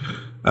great.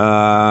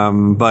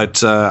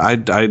 But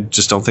I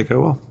just don't think I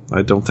will.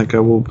 I don't think I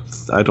will.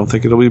 I don't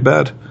think it'll be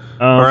bad.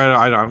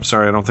 I'm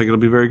sorry. I don't think it'll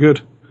be very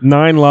good.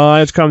 9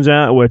 Lives comes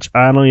out, which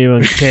I don't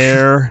even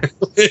care.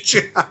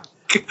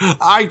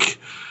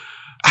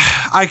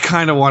 I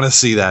kind of want to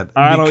see that.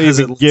 I don't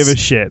even give a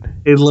shit.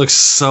 It looks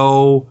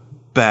so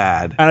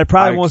bad, and I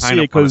probably won't see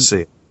it because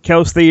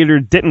Kel's Theater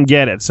didn't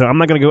get it, so I'm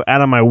not going to go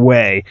out of my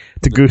way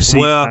to go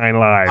see 9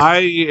 Lives.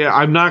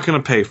 I'm not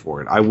going to pay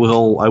for it. I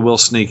will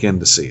sneak in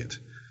to see it.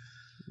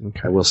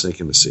 Okay. I will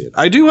sneak in to see it.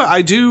 I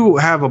do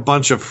have a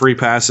bunch of free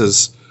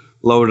passes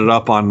loaded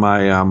up on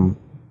my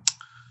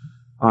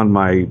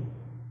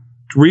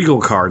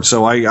Regal card,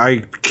 so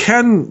I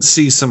can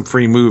see some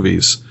free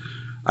movies.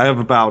 I have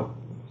about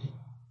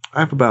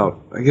I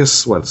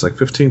guess it's like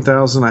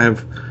 15,000. I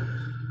have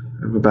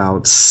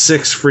about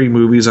 6 free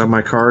movies on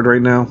my card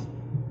right now.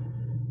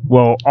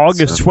 Well,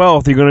 August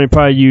 12th, you're going to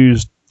probably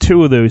use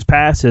 2 of those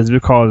passes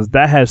because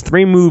that has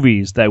 3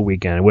 movies that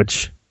weekend,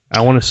 which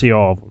I want to see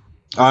all of them.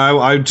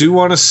 I do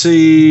want to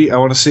see. I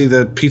want to see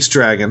the Pete's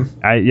Dragon.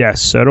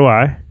 Yes, so do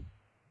I.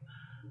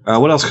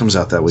 What else comes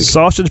out that week?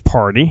 Sausage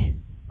Party.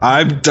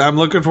 I'm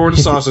looking forward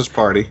to Sausage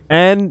Party.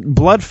 And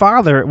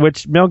Bloodfather,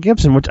 which Mel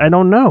Gibson, which I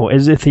don't know.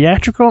 Is it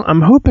theatrical?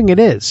 I'm hoping it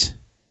is.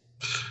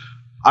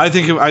 I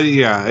think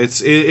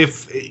it's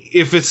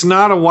if it's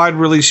not a wide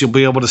release, you'll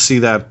be able to see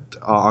that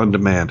on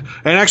demand.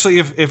 And actually,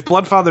 if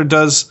Bloodfather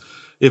does,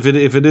 if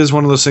it is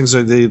one of those things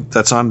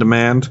that's on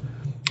demand,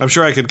 I'm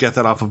sure I could get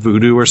that off of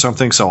Vudu or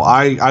something. So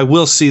I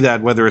will see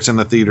that whether it's in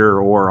the theater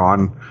or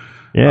on.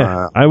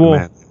 Yeah, I will.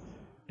 Demand.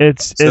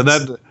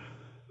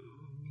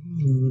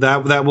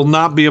 That will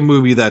not be a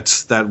movie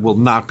that will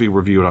not be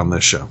reviewed on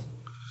this show.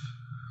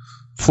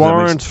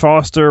 Florence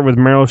Foster with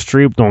Meryl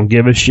Streep, don't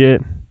give a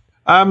shit.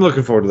 I'm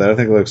looking forward to that. I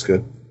think it looks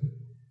good.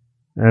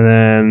 And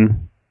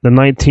then the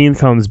 19th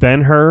comes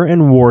Ben-Hur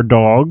and War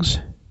Dogs.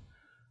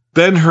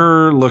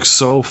 Ben-Hur looks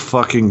so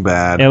fucking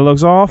bad. It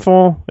looks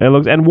awful.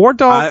 And War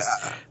Dogs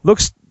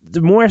looks.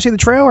 The more I see the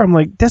trailer, I'm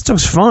like, this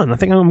looks fun. I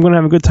think I'm going to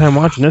have a good time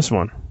watching this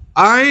one.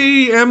 I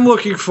am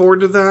looking forward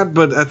to that,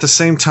 but at the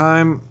same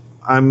time,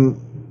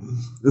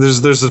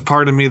 there's a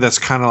part of me that's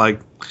kind of like,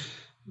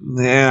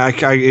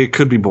 it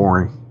could be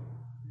boring.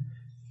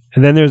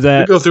 And then there's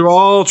that. You go through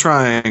all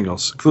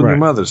triangles, including your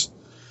mother's.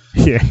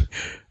 Yeah.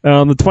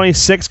 The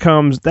 26th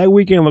comes. That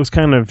weekend looks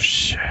kind of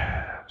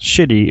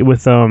shitty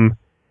with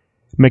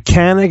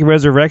Mechanic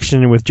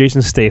Resurrection with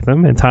Jason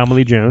Statham and Tommy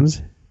Lee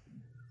Jones.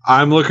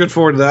 I'm looking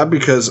forward to that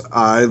because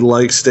I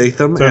like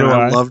Statham, so and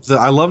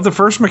I loved the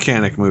first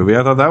Mechanic movie.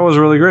 I thought that was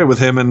really great with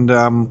him and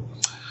Ben.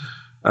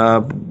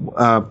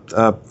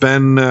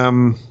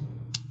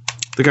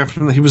 The guy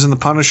he was in The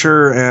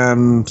Punisher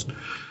and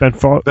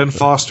Ben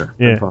Foster.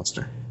 Yeah. Ben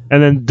Foster.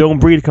 And then Don't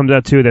Breathe comes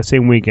out too that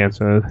same weekend.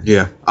 So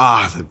yeah.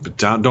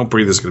 Don't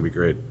Breathe is going to be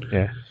great.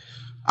 Yeah.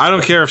 I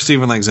don't care if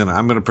Stephen Lang's in it.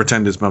 I'm going to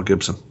pretend it's Mel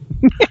Gibson.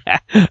 I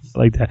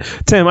like that.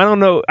 Tim, I don't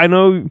know. I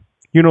know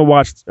you don't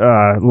watch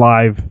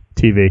live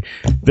TV.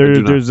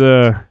 There's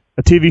a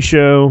TV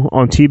show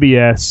on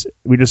TBS.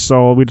 We just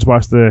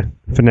watched the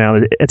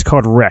finale. It's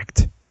called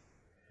Wrecked.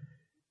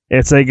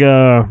 It's like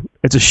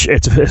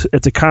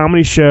it's a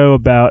comedy show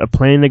about a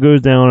plane that goes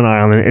down an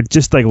island. It's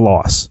just like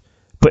Lost,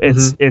 but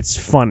it's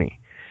funny.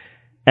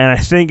 And I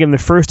think in the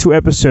first 2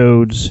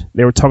 episodes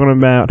they were talking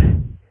about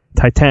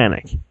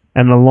Titanic,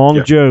 and the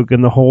long joke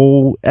in the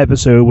whole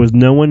episode was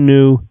no one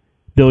knew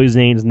Billy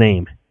Zane's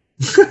name.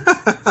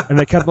 And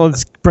they kept on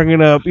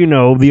bringing up,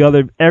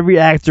 every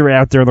actor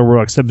out there in the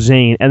world except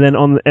Zane. And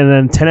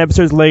then 10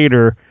 episodes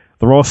later,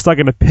 they're all stuck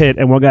in a pit,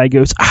 and one guy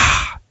goes,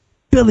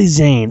 Billy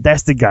Zane,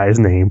 that's the guy's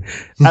name,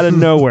 out of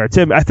nowhere.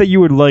 Tim, I think you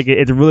would like it.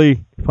 It's a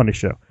really funny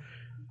show.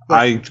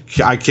 I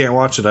can't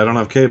watch it. I don't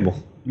have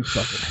cable. You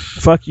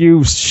fuck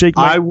you. Shake.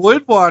 I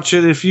would watch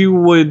it if you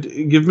would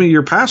give me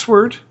your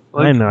password.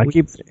 I know. I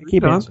keep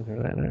asking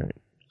for that. All right.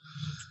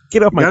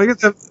 Get off my. You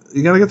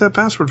gotta get that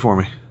password for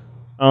me.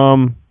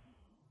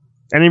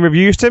 Any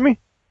reviews, Timmy?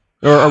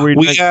 Or are we?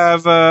 We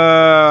have.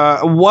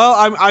 Well,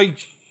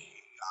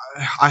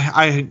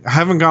 I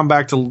haven't gone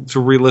back to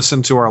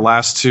re-listen to our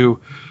last 2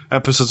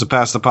 episodes of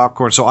Pass the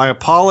Popcorn, so I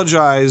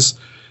apologize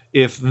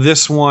if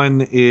this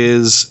one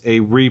is a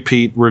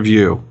repeat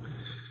review.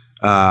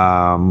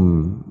 But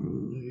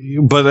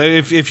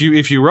if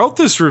you wrote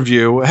this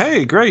review,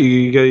 hey, great,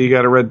 you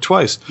got it read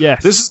twice.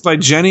 Yes. This is by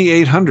Jenny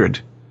 800.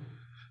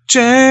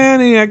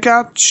 Jenny, I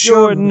got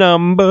your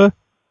number.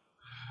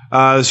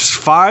 This is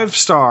 5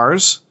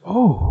 stars.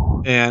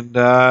 Oh. And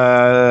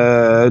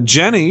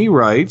Jenny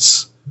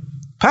writes,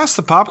 Pass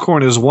the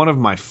Popcorn is one of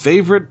my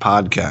favorite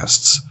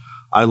podcasts.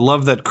 I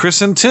love that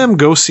Chris and Tim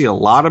go see a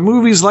lot of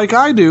movies like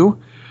I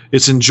do.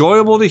 It's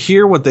enjoyable to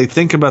hear what they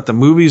think about the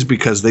movies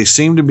because they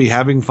seem to be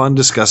having fun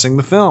discussing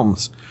the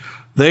films.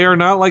 They are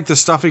not like the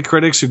stuffy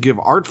critics who give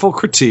artful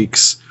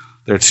critiques.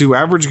 They're 2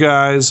 average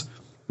guys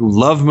who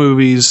love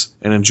movies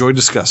and enjoy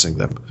discussing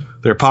them.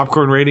 Their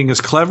popcorn rating is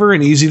clever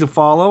and easy to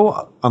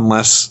follow,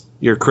 unless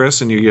you're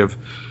Chris and you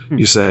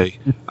say,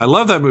 I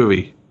love that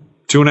movie,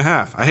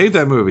 2.5. I hate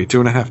that movie,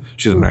 2.5.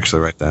 She didn't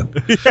actually write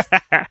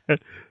that.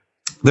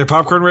 Their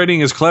popcorn rating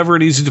is clever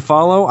and easy to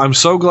follow. I'm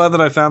so glad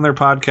that I found their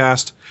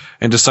podcast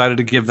and decided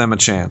to give them a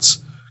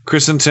chance.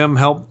 Chris and Tim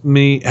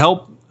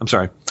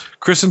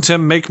Chris and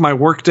Tim make my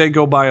workday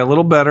go by a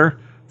little better.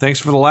 Thanks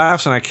for the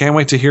laughs, and I can't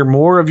wait to hear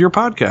more of your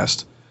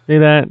podcast. Say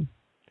that.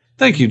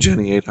 Thank you,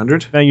 Jenny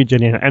 800. Thank you,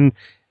 Jenny. And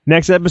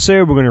next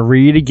episode, we're going to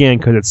read it again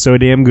because it's so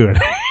damn good.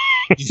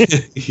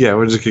 Yeah,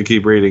 we're just going to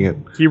keep reading it.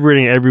 Keep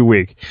reading it every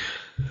week.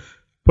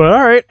 But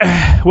all right.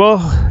 Well,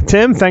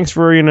 Tim, thanks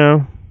for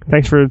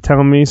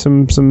telling me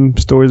some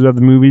stories about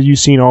the movies. You've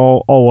seen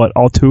all 2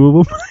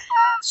 of them?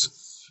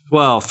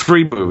 Well,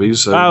 3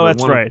 movies. Oh,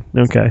 that's right.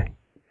 Okay.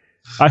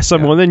 I saw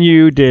more than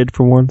you did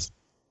for once.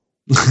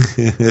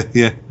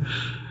 Yeah.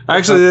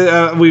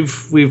 Actually,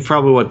 we've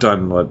probably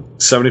done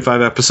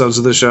 75 episodes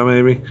of this show,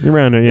 maybe?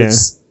 Around there, yeah.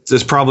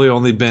 There's probably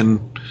only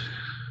been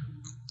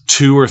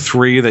 2 or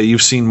 3 that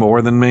you've seen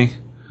more than me.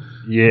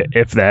 Yeah,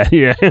 if that,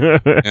 yeah.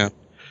 Yeah.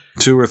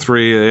 2 or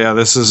 3, yeah.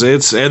 This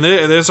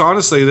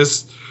honestly,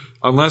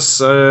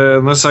 unless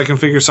I can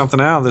figure something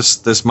out,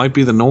 this might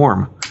be the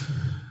norm.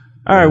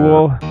 All right,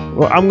 well,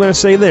 I'm going to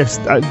say this.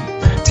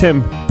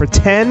 Tim,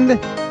 pretend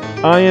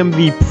I am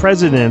the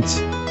president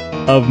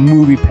of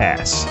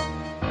MoviePass.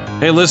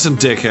 Hey, listen,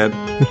 dickhead.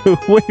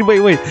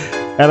 wait.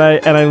 And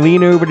I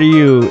lean over to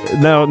you.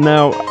 Now,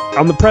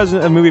 I'm the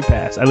president of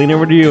MoviePass. I lean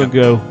over to you and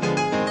go,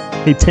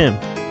 hey, Tim.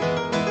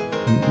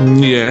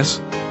 Yes?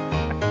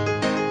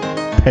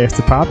 Pass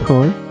the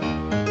popcorn.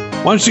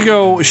 Why don't you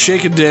go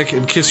shake a dick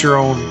and kiss your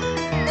own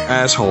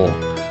asshole?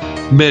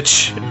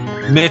 Mitch,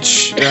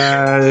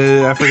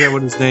 I forget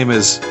what his name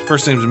is.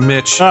 First name's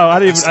Mitch. Oh,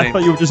 I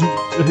thought you were just...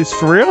 His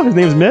for real? His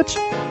name's Mitch?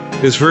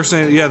 His first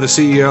name, the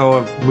CEO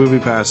of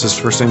MoviePass, his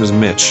first name is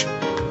Mitch.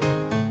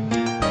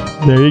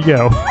 There you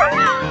go.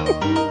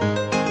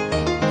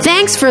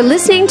 Thanks for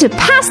listening to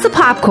Pass the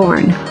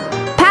Popcorn.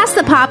 Pass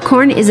the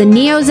Popcorn is a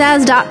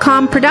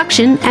NEOZAZ.com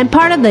production and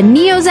part of the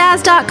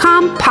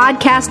NEOZAZ.com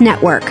podcast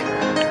network.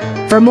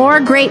 For more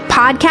great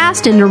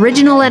podcast and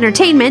original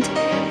entertainment,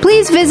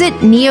 please visit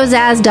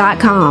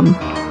NEOZAZ.com.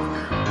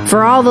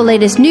 For all the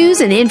latest news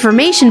and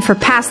information for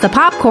Pass the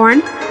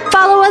Popcorn,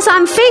 follow us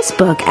on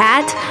Facebook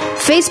at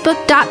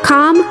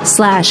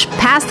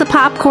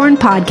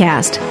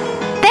facebook.com/PassThePopcornPodcast.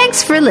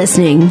 Thanks for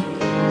listening.